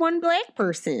hired one black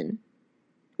person.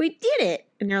 We did it.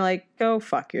 And you're like, go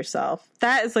fuck yourself.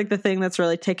 That is like the thing that's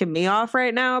really ticking me off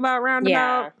right now about Roundabout.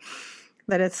 Yeah.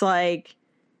 That it's like,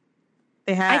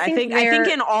 they had, I think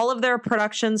in all of their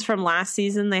productions from last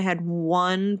season, they had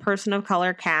one person of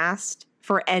color cast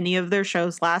for any of their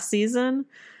shows last season.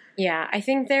 Yeah, I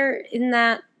think they're in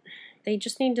that, they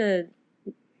just need to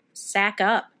sack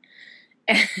up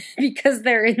because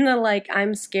they're in the like,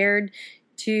 I'm scared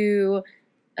to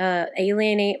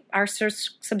alienate our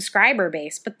subscriber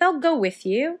base, but they'll go with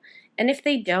you. And if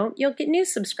they don't, you'll get new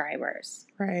subscribers.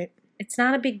 Right. It's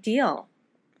not a big deal.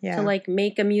 Yeah. To like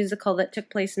make a musical that took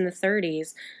place in the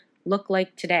 30s look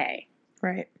like today.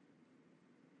 Right.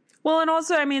 Well, and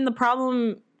also, I mean, the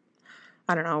problem,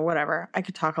 I don't know, whatever. I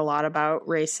could talk a lot about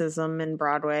racism in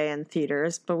Broadway and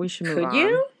theaters, but we should move on. Could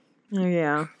you? Oh,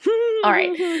 yeah. All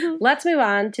right. Let's move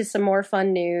on to some more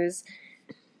fun news.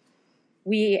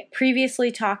 We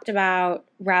previously talked about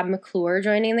Rob McClure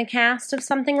joining the cast of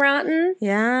Something Rotten.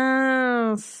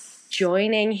 Yes.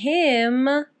 Joining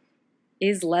him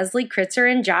is Leslie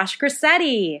Kritzer and Josh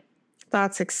Grassetti.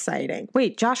 That's exciting.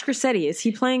 Wait, Josh Grassetti, is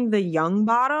he playing the young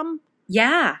bottom?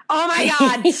 Yeah. Oh my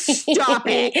God, stop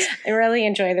it. I really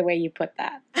enjoy the way you put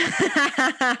that.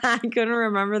 I couldn't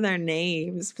remember their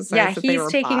names. Yeah, he's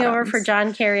taking over for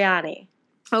John Cariani.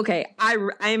 Okay,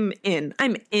 I'm in.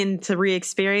 I'm in to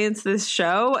re-experience this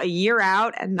show a year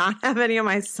out and not have any of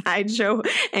my sideshow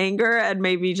anger and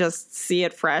maybe just see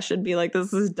it fresh and be like,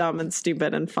 this is dumb and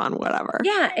stupid and fun, whatever.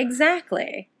 Yeah,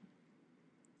 exactly.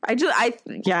 I'm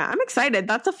excited.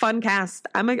 That's a fun cast.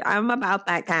 I'm about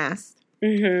that cast.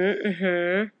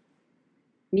 Me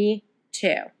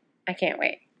too. I can't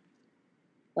wait.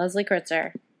 Leslie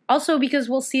Kritzer. Also because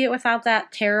we'll see it without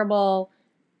that terrible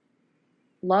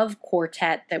love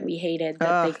quartet that we hated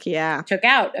that they took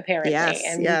out, apparently.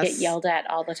 We get yelled at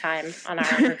all the time on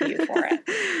our review for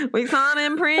it. We saw it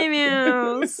in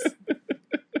previews.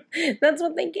 That's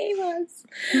what they gave us.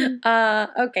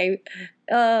 Okay.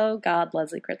 Oh, God,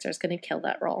 Leslie Kritzer's going to kill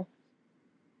that role.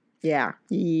 Yeah.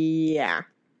 Yeah.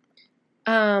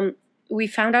 We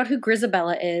found out who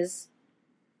Grizabella is.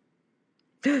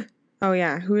 Oh,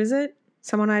 yeah. Who is it?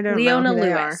 Someone I don't Leona know who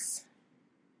they Lewis.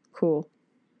 Are. Cool.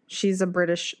 She's a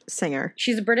British singer.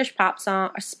 She's a British pop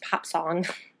song.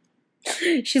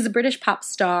 She's a British pop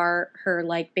star. Her,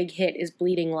 big hit is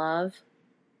Bleeding Love.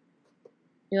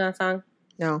 You know that song?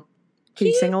 No. Can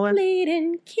you sing a little?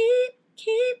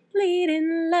 Keep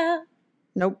bleeding love.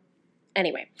 Nope.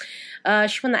 Anyway.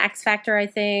 She won the X Factor, I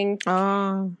think.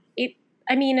 Oh.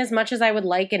 As much as I would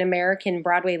like an American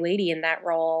Broadway lady in that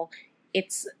role,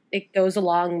 it goes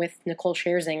along with Nicole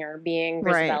Scherzinger being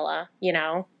Grizabella, you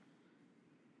know?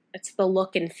 It's the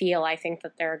look and feel I think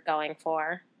that they're going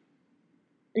for.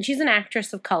 And she's an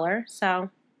actress of color, so.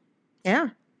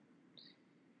 Yeah.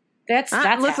 That's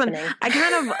listen, happening. I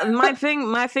kind of,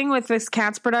 my thing with this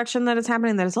Cats production that is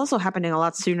happening, that is also happening a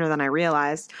lot sooner than I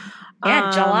realized.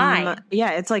 Yeah, July.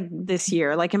 Yeah, it's this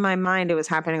year. In my mind, it was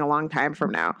happening a long time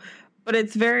from now. But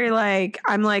it's very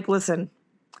I'm listen,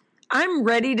 I'm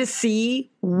ready to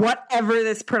see whatever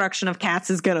this production of Cats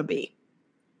is going to be.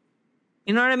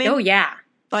 You know what I mean? Oh, yeah.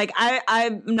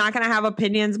 I'm not going to have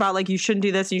opinions about, you shouldn't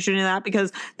do this and you shouldn't do that,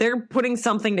 because they're putting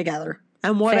something together.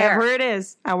 And whatever it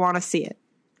is, I want to see it.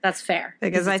 That's fair.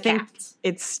 Because I think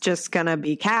it's just going to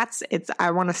be Cats.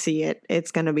 I want to see it.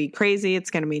 It's going to be crazy. It's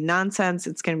going to be nonsense.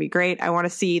 It's going to be great. I want to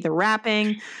see the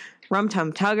rapping. Rum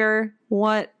Tum Tugger.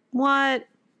 What?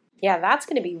 Yeah, that's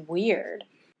going to be weird.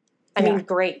 I mean,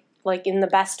 great. In the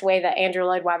best way that Andrew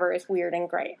Lloyd Webber is weird and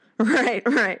great.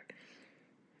 Right.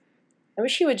 I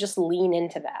wish he would just lean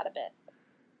into that a bit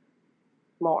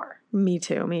more. Me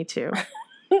too.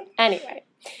 Anyway,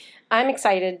 I'm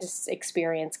excited to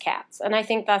experience Cats, and I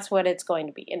think that's what it's going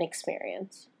to be, an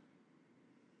experience.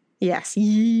 Yes.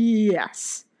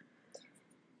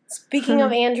 Speaking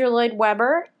of Andrew Lloyd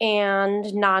Webber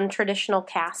and non-traditional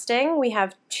casting, we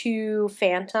have 2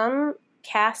 Phantom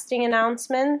casting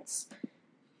announcements.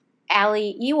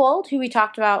 Ali Ewald, who we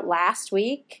talked about last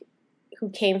week, who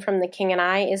came from The King and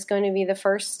I, is going to be the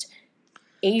first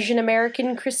Asian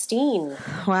American Christine.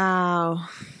 Wow.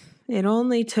 It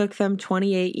only took them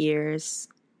 28 years.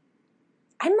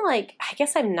 I'm I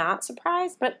guess I'm not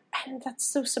surprised, but that's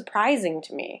so surprising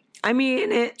to me. I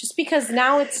mean, just because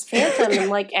now it's Phantom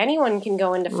and anyone can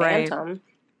go into Phantom.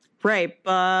 Right,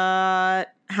 but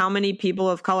how many people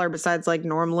of color besides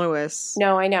Norm Lewis?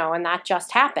 No, I know, and that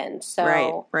just happened.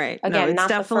 So right. Again, no, not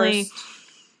definitely the first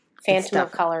Phantom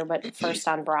of color, but first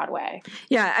on Broadway.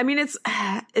 Yeah, I mean,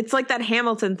 it's like that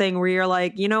Hamilton thing where you're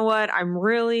you know what,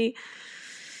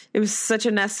 it was such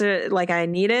a necessary, I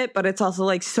need it, but it's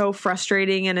also so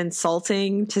frustrating and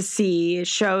insulting to see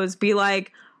shows be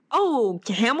oh,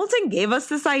 Hamilton gave us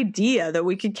this idea that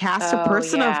we could cast a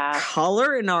person of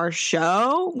color in our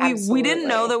show. We didn't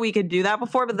know that we could do that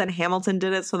before, but then Hamilton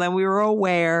did it, so then we were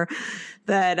aware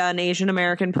that an Asian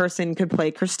American person could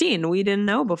play Christine. We didn't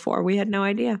know before. We had no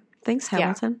idea. Thanks,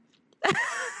 Hamilton. Yeah.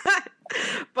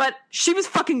 But she was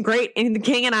fucking great in The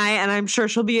King and I, and I'm sure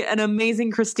she'll be an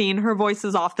amazing Christine. Her voice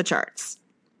is off the charts.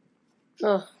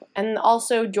 Ugh. And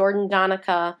also Jordan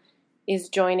Donica is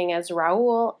joining as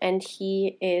Raoul, and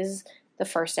he is the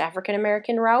first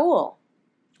African-American Raoul.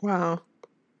 Wow,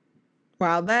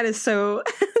 that is so...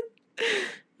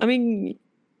 I mean,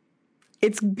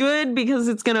 it's good because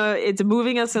it's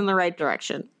moving us in the right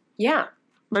direction. Yeah.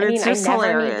 But it's just I never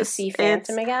hilarious. Need to see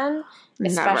Phantom again,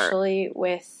 especially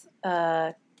with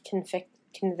convicted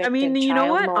child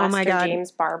molester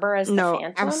James Barber as the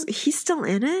Phantom. He's still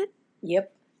in it?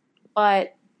 Yep.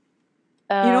 But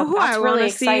you know who I want to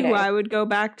see? Who I would go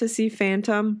back to see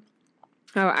Phantom?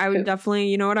 Oh, I would definitely.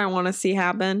 You know what I want to see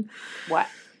happen? What?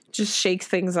 Just shake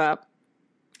things up.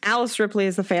 Alice Ripley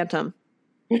is the Phantom.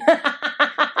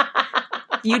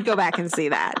 You'd go back and see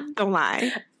that. Don't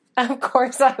lie. Of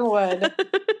course I would.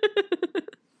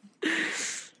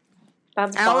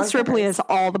 Alice Ripley is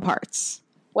all the parts.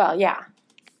 Well, yeah.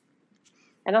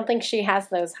 I don't think she has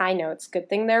those high notes. Good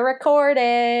thing they're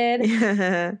recorded.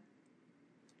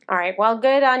 All right. Well,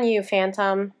 good on you,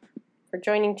 Phantom, for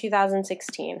joining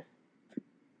 2016.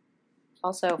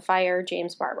 Also, fire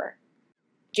James Barber.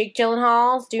 Jake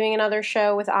Gyllenhaal's doing another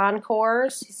show with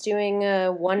Encores. He's doing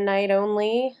a one night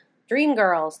only.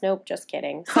 Dreamgirls. Nope, just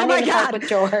kidding. Sunday in the Park with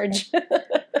George.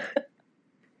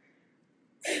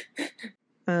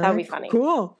 That would be funny.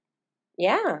 Cool.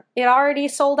 Yeah, it already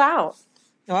sold out.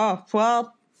 Oh,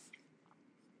 well,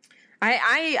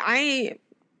 I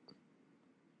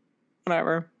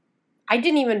whatever. I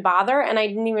didn't even bother, and I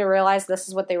didn't even realize this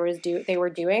is what they were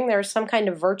doing. There was some kind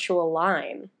of virtual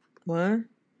line. What?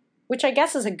 Which I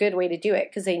guess is a good way to do it,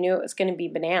 because they knew it was going to be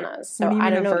bananas. So what do you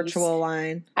mean I don't know. Virtual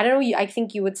line? I don't know. I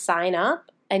think you would sign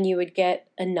up, and you would get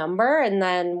a number, and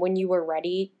then when you were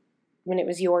ready, when it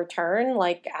was your turn,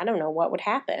 like, I don't know what would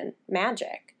happen.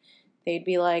 Magic. They'd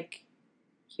be like,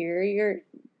 here are your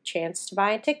chance to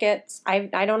buy tickets. I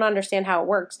don't understand how it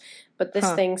works, but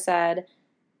this thing said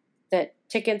that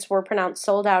tickets were pronounced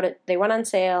sold out. They went on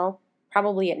sale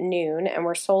probably at noon and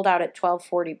were sold out at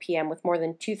 12:40 p.m. with more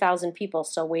than 2,000 people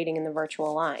still waiting in the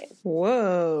virtual line.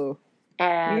 Whoa.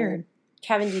 And weird.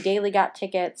 Kevin D. Daly got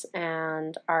tickets,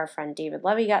 and our friend David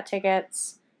Levy got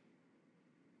tickets.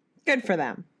 Good for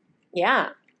them. Yeah.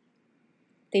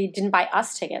 They didn't buy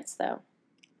us tickets, though.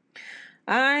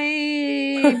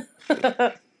 I don't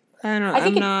know.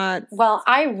 I'm not. Well,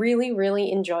 I really, really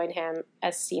enjoyed him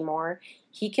as Seymour.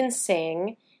 He can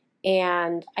sing,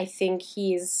 and I think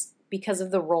because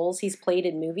of the roles he's played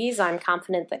in movies, I'm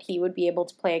confident that he would be able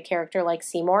to play a character like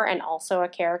Seymour and also a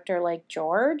character like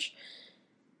George.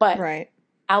 But right.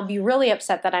 I'll be really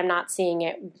upset that I'm not seeing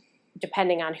it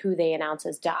depending on who they announce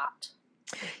as Dot.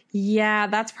 Yeah,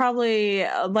 that's probably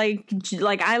like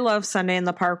I love Sunday in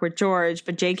the Park with George,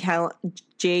 but Jake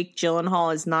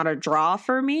Gyllenhaal is not a draw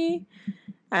for me.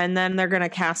 And then they're gonna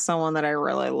cast someone that I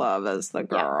really love as the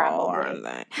girl. Yeah,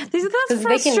 probably. That's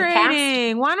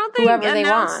frustrating. Why don't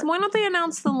they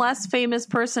announce the less famous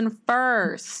person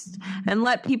first and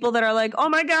let people that are like, oh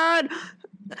my god,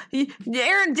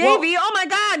 Aaron Davey, oh my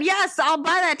god, yes, I'll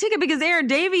buy that ticket because Aaron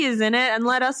Davey is in it, and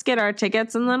let us get our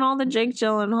tickets, and then all the Jake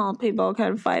Gyllenhaal people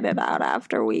can fight it out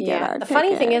after we get our tickets. The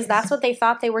funny thing is, that's what they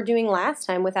thought they were doing last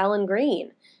time with Ellen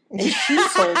Greene. And she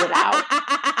sold it out.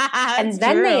 And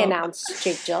then they announced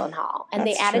Jake Gyllenhaal. And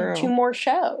they added 2 more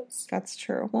shows. That's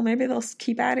true. Well, maybe they'll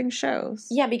keep adding shows.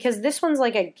 Yeah, because this one's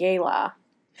like a gala.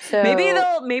 So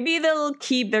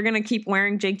they're gonna keep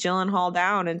wearing Jake Gyllenhaal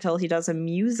down until he does a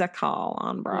musical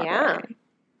on Broadway. Yeah.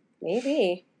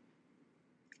 Maybe.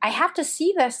 I have to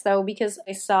see this though, because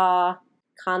I saw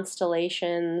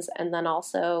Constellations and then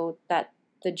also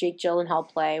the Jake Gyllenhaal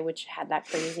play, which had that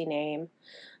crazy name.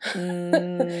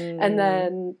 And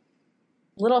then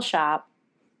Little Shop.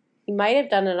 He might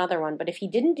have done another one, but if he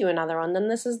didn't do another one, then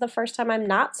this is the first time I'm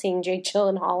not seeing Jake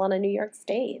Gyllenhaal on a New York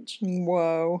stage.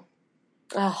 Whoa.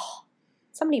 Oh,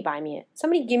 somebody buy me it.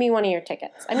 Somebody give me one of your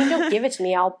tickets. I mean, don't give it to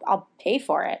me. I'll pay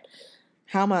for it.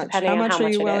 How much? How much are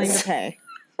you willing to pay?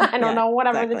 I don't know.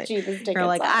 Whatever the cheapest tickets You're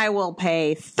like, I will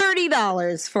pay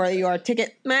 $30 for your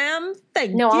ticket, ma'am.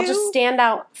 Thank you. No, I'll just stand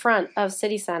out front of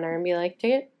City Center and be like,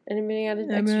 ticket? Anybody got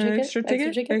an extra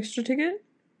ticket? Extra ticket?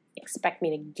 Expect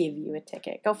me to give you a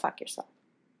ticket. Go fuck yourself.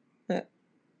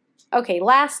 Okay,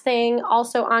 last thing,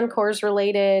 also Encores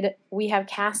related, we have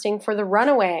casting for The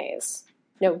Runaways.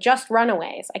 No, just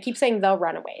Runaways. I keep saying The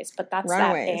Runaways, but that's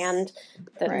Runaways. That band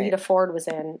that Lita Ford was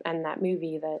in and that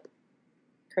movie that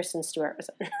Kristen Stewart was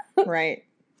in. Right.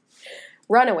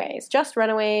 Runaways. Just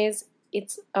Runaways.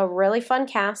 It's a really fun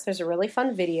cast. There's a really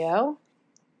fun video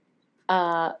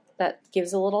that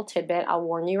gives a little tidbit. I'll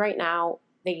warn you right now.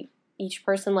 Each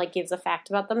person gives a fact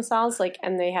about themselves,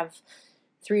 and they have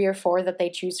 3 or 4 that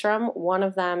they choose from. One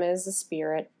of them is a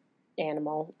spirit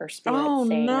animal or spirit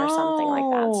thing or something like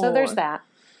that. So there's that.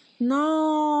 No.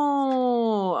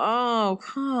 Oh,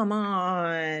 come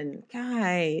on.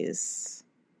 Guys.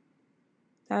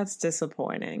 That's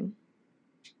disappointing.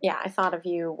 Yeah, I thought of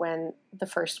you when the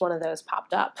first one of those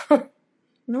popped up.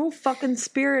 No fucking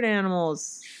spirit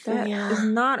animals. That is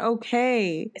not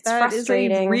okay. It's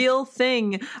frustrating. Is a real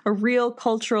thing, a real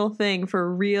cultural thing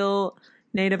for real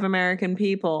Native American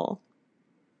people.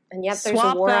 And yet there's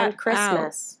a war on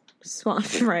Christmas.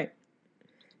 Right.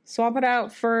 Swap it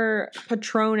out for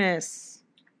Patronus.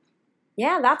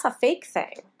 Yeah, that's a fake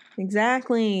thing.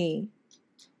 Exactly.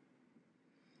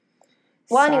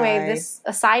 Well, anyway,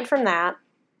 aside from that,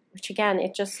 which again,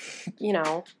 it just,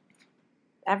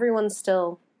 everyone's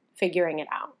still figuring it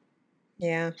out.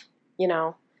 Yeah.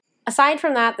 Aside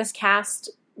from that, this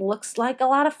cast looks like a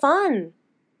lot of fun.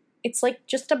 it's like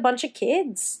just a bunch of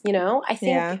kids, you know? I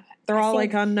think they're all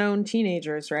like unknown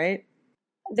teenagers, right?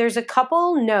 There's a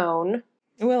couple known.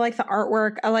 We like the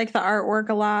artwork. I like the artwork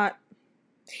a lot.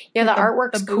 Yeah, the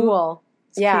artwork's cool.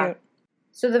 Yeah. Cute.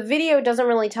 So the video doesn't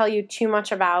really tell you too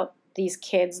much about these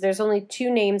kids. There's only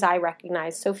 2 names I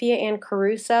recognize. Sophia Ann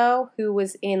Caruso, who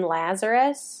was in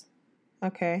Lazarus.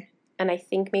 Okay. And I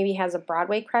think maybe has a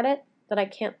Broadway credit that I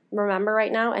can't remember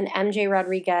right now. And MJ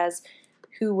Rodriguez,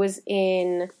 who was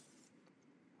in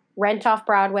Rent Off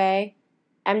Broadway.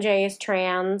 MJ is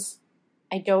trans.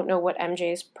 I don't know what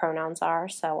MJ's pronouns are,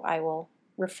 so I will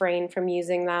refrain from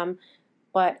using them.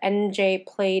 But MJ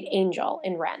played Angel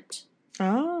in Rent.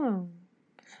 Oh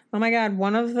my God.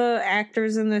 One of the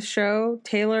actors in this show,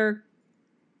 Taylor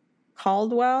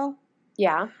Caldwell.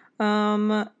 Yeah.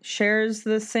 Shares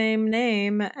the same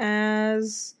name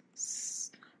as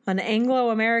an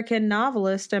Anglo-American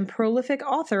novelist and prolific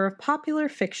author of popular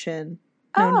fiction,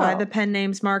 known by the pen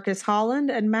names Marcus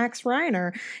Holland and Max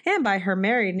Reiner, and by her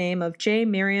married name of J.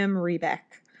 Miriam Rebeck.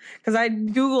 Because I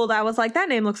Googled, I was like, that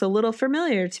name looks a little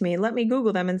familiar to me. Let me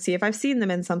Google them and see if I've seen them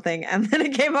in something. And then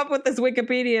it came up with this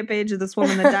Wikipedia page of this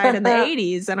woman that died in the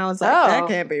 80s. And I was like, that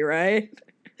can't be right.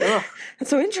 Ugh.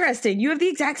 That's so interesting. You have the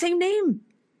exact same name.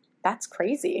 That's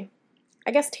crazy.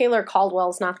 I guess Taylor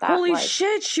Caldwell's not that. Holy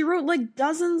shit, she wrote like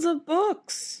dozens of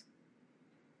books.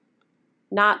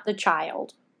 Not the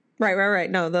child.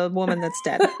 Right. No, the woman that's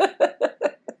dead.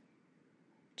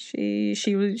 She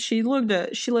lived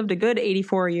a good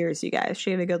 84 years, you guys.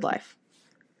 She had a good life.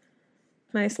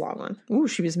 Nice long one. Ooh,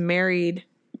 she was married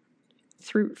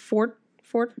through four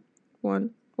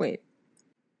Wait.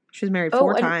 She was married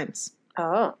 4 times.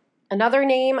 Oh. Another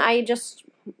name I just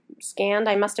scanned.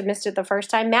 I must have missed it the first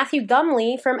time. Matthew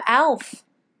Gumley from Elf.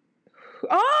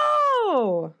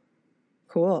 Oh!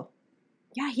 Cool.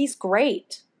 Yeah, he's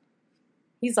great.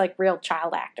 He's like real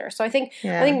child actor. So I think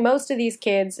most of these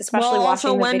kids, especially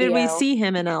watching the video. When did we see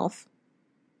him in Elf?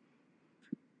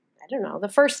 I don't know. The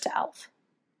first Elf.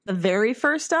 The very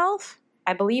first Elf?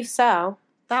 I believe so.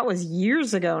 That was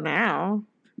years ago now.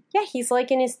 Yeah, he's like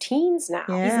in his teens now.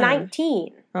 Yeah. He's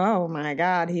 19. Oh my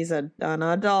God, he's an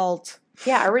adult.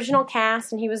 Yeah, original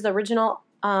cast, and he was the original,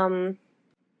 he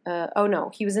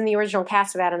was in the original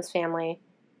cast of Addams Family.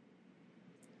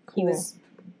 Cool. He was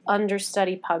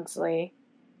understudy Pugsley.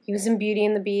 He was in Beauty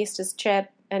and the Beast as Chip,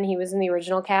 and he was in the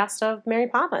original cast of Mary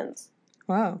Poppins.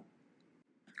 Wow.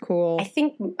 Cool. I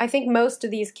think most of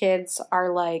these kids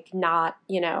are like not,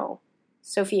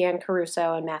 Sophia Ann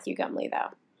Caruso and Matthew Gumley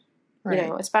though.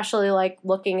 Right. Especially like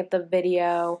looking at the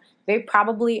video, they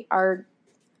probably are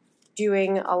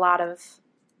doing a lot of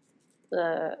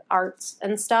the arts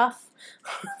and stuff,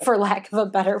 for lack of a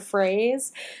better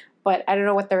phrase. But I don't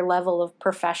know what their level of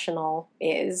professional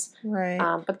is. Right.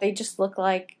 But they just look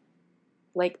like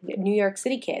New York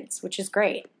City kids, which is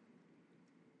great.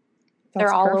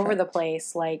 They're all over the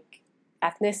place, like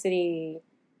ethnicity,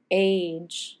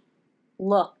 age,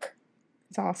 look.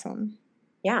 It's awesome.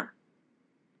 Yeah.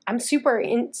 I'm super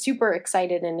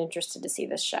excited and interested to see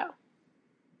this show.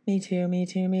 Me too.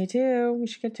 We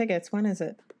should get tickets. When is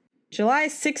it? July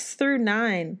 6th through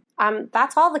 9.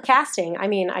 That's all the casting. I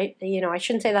mean, I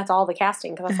shouldn't say that's all the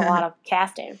casting because that's a lot of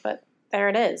casting, but there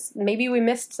it is. Maybe we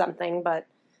missed something, but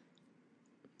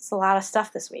it's a lot of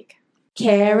stuff this week.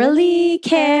 Carolee,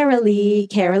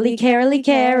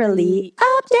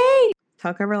 update!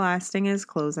 Talk Everlasting is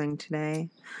closing today.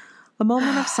 A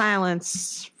moment of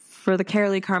silence for the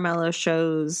Carolee Carmello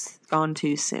shows gone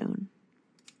too soon.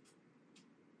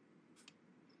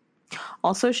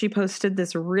 Also, she posted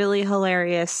this really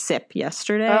hilarious sip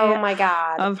yesterday. Oh, my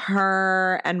God. Of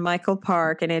her and Michael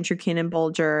Park and Andrew Keenan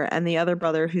Bolger and the other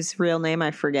brother whose real name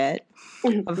I forget.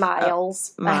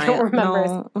 Miles. I don't remember.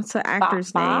 No, what's the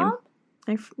actor's name?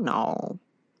 No.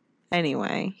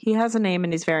 Anyway, he has a name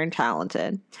and he's very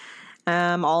talented.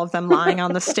 All of them lying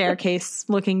on the staircase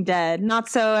looking dead. Not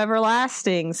so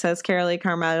everlasting, says Carolee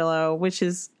Carmello, which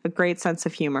is a great sense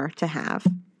of humor to have.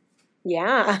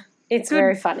 Yeah. It's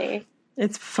very funny.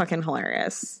 It's fucking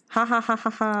hilarious. Ha ha ha ha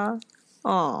ha.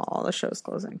 Oh, the show's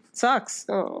closing. Sucks.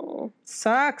 Oh.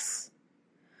 Sucks.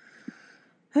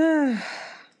 It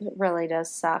really does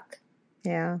suck.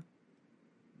 Yeah.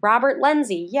 Robert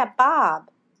Lindsay. Yeah, Bob.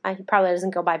 He probably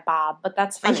doesn't go by Bob, but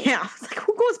that's funny. Yeah. Like,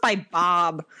 who goes by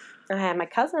Bob? I have my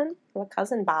cousin. My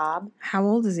cousin Bob. How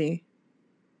old is he?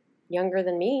 Younger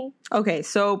than me. Okay,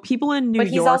 so people in New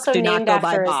York do not go by Bob. But he's also named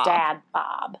after his dad,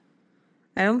 Bob.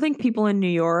 I don't think people in New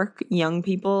York, young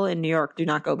people in New York, do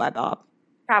not go by Bob.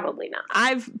 Probably not.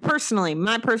 My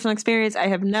personal experience, I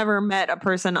have never met a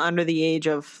person under the age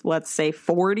of, let's say,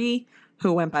 40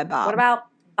 who went by Bob. What about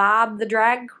Bob the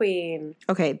drag queen.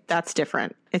 Okay, that's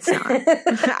different. It's not.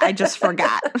 I just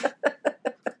forgot.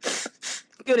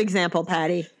 Good example,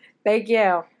 Patty. Thank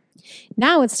you.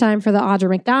 Now it's time for the Audra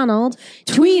McDonald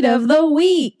Tweet of the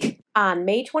Week. On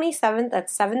May 27th at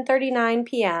 7:39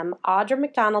 p.m., Audra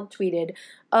McDonald tweeted,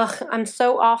 "Ugh, I'm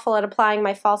so awful at applying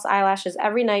my false eyelashes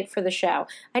every night for the show.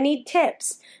 I need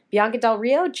tips. Bianca Del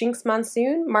Rio, Jinx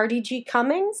Monsoon, Marty G.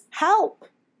 Cummings, help."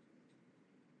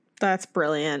 That's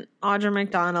brilliant. Audra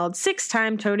McDonald,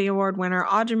 6-time Tony Award winner,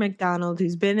 Audra McDonald,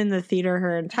 who's been in the theater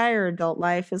her entire adult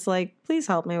life, is like, please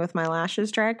help me with my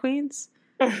lashes, drag queens.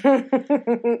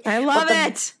 I love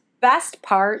it. Best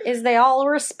part is they all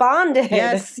responded.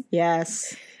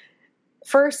 Yes.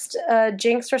 First,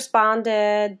 Jinx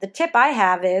responded, "The tip I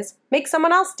have is make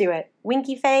someone else do it.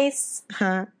 Winky face."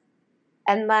 Huh.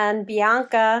 And then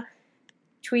Bianca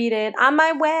tweeted, "On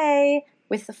my way,"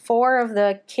 with 4 of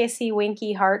the kissy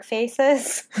winky heart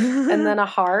faces and then a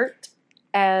heart.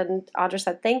 And Audra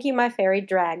said, "Thank you, my fairy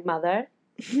drag mother."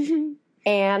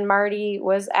 And Marty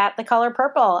was at the Color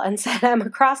Purple and said, "I'm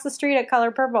across the street at Color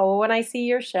Purple. When I see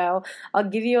your show, I'll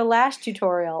give you a lash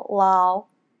tutorial. Lol."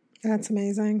 That's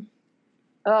amazing.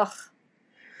 Ugh.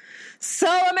 So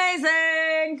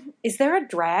amazing. Is there a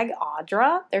drag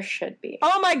Audra? There should be.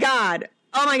 Oh my God,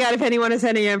 if anyone has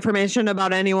any information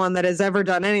about anyone that has ever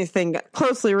done anything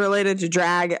closely related to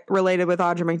drag, related with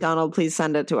Audra McDonald, please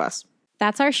send it to us.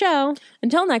 That's our show.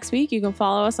 Until next week, you can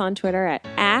follow us on Twitter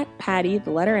at Patty, the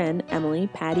letter N, Emily,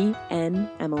 Patty N,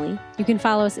 Emily. You can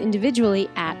follow us individually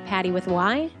at Patty with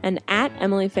Y and at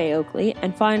Emily Faye Oakley,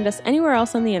 and find us anywhere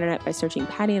else on the internet by searching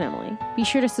Patty and Emily. Be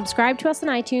sure to subscribe to us on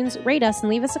iTunes, rate us, and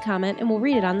leave us a comment, and we'll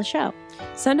read it on the show.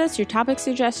 Send us your topic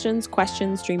suggestions,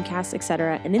 questions, dreamcasts,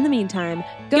 etc. And in the meantime,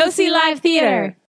 go see live theater!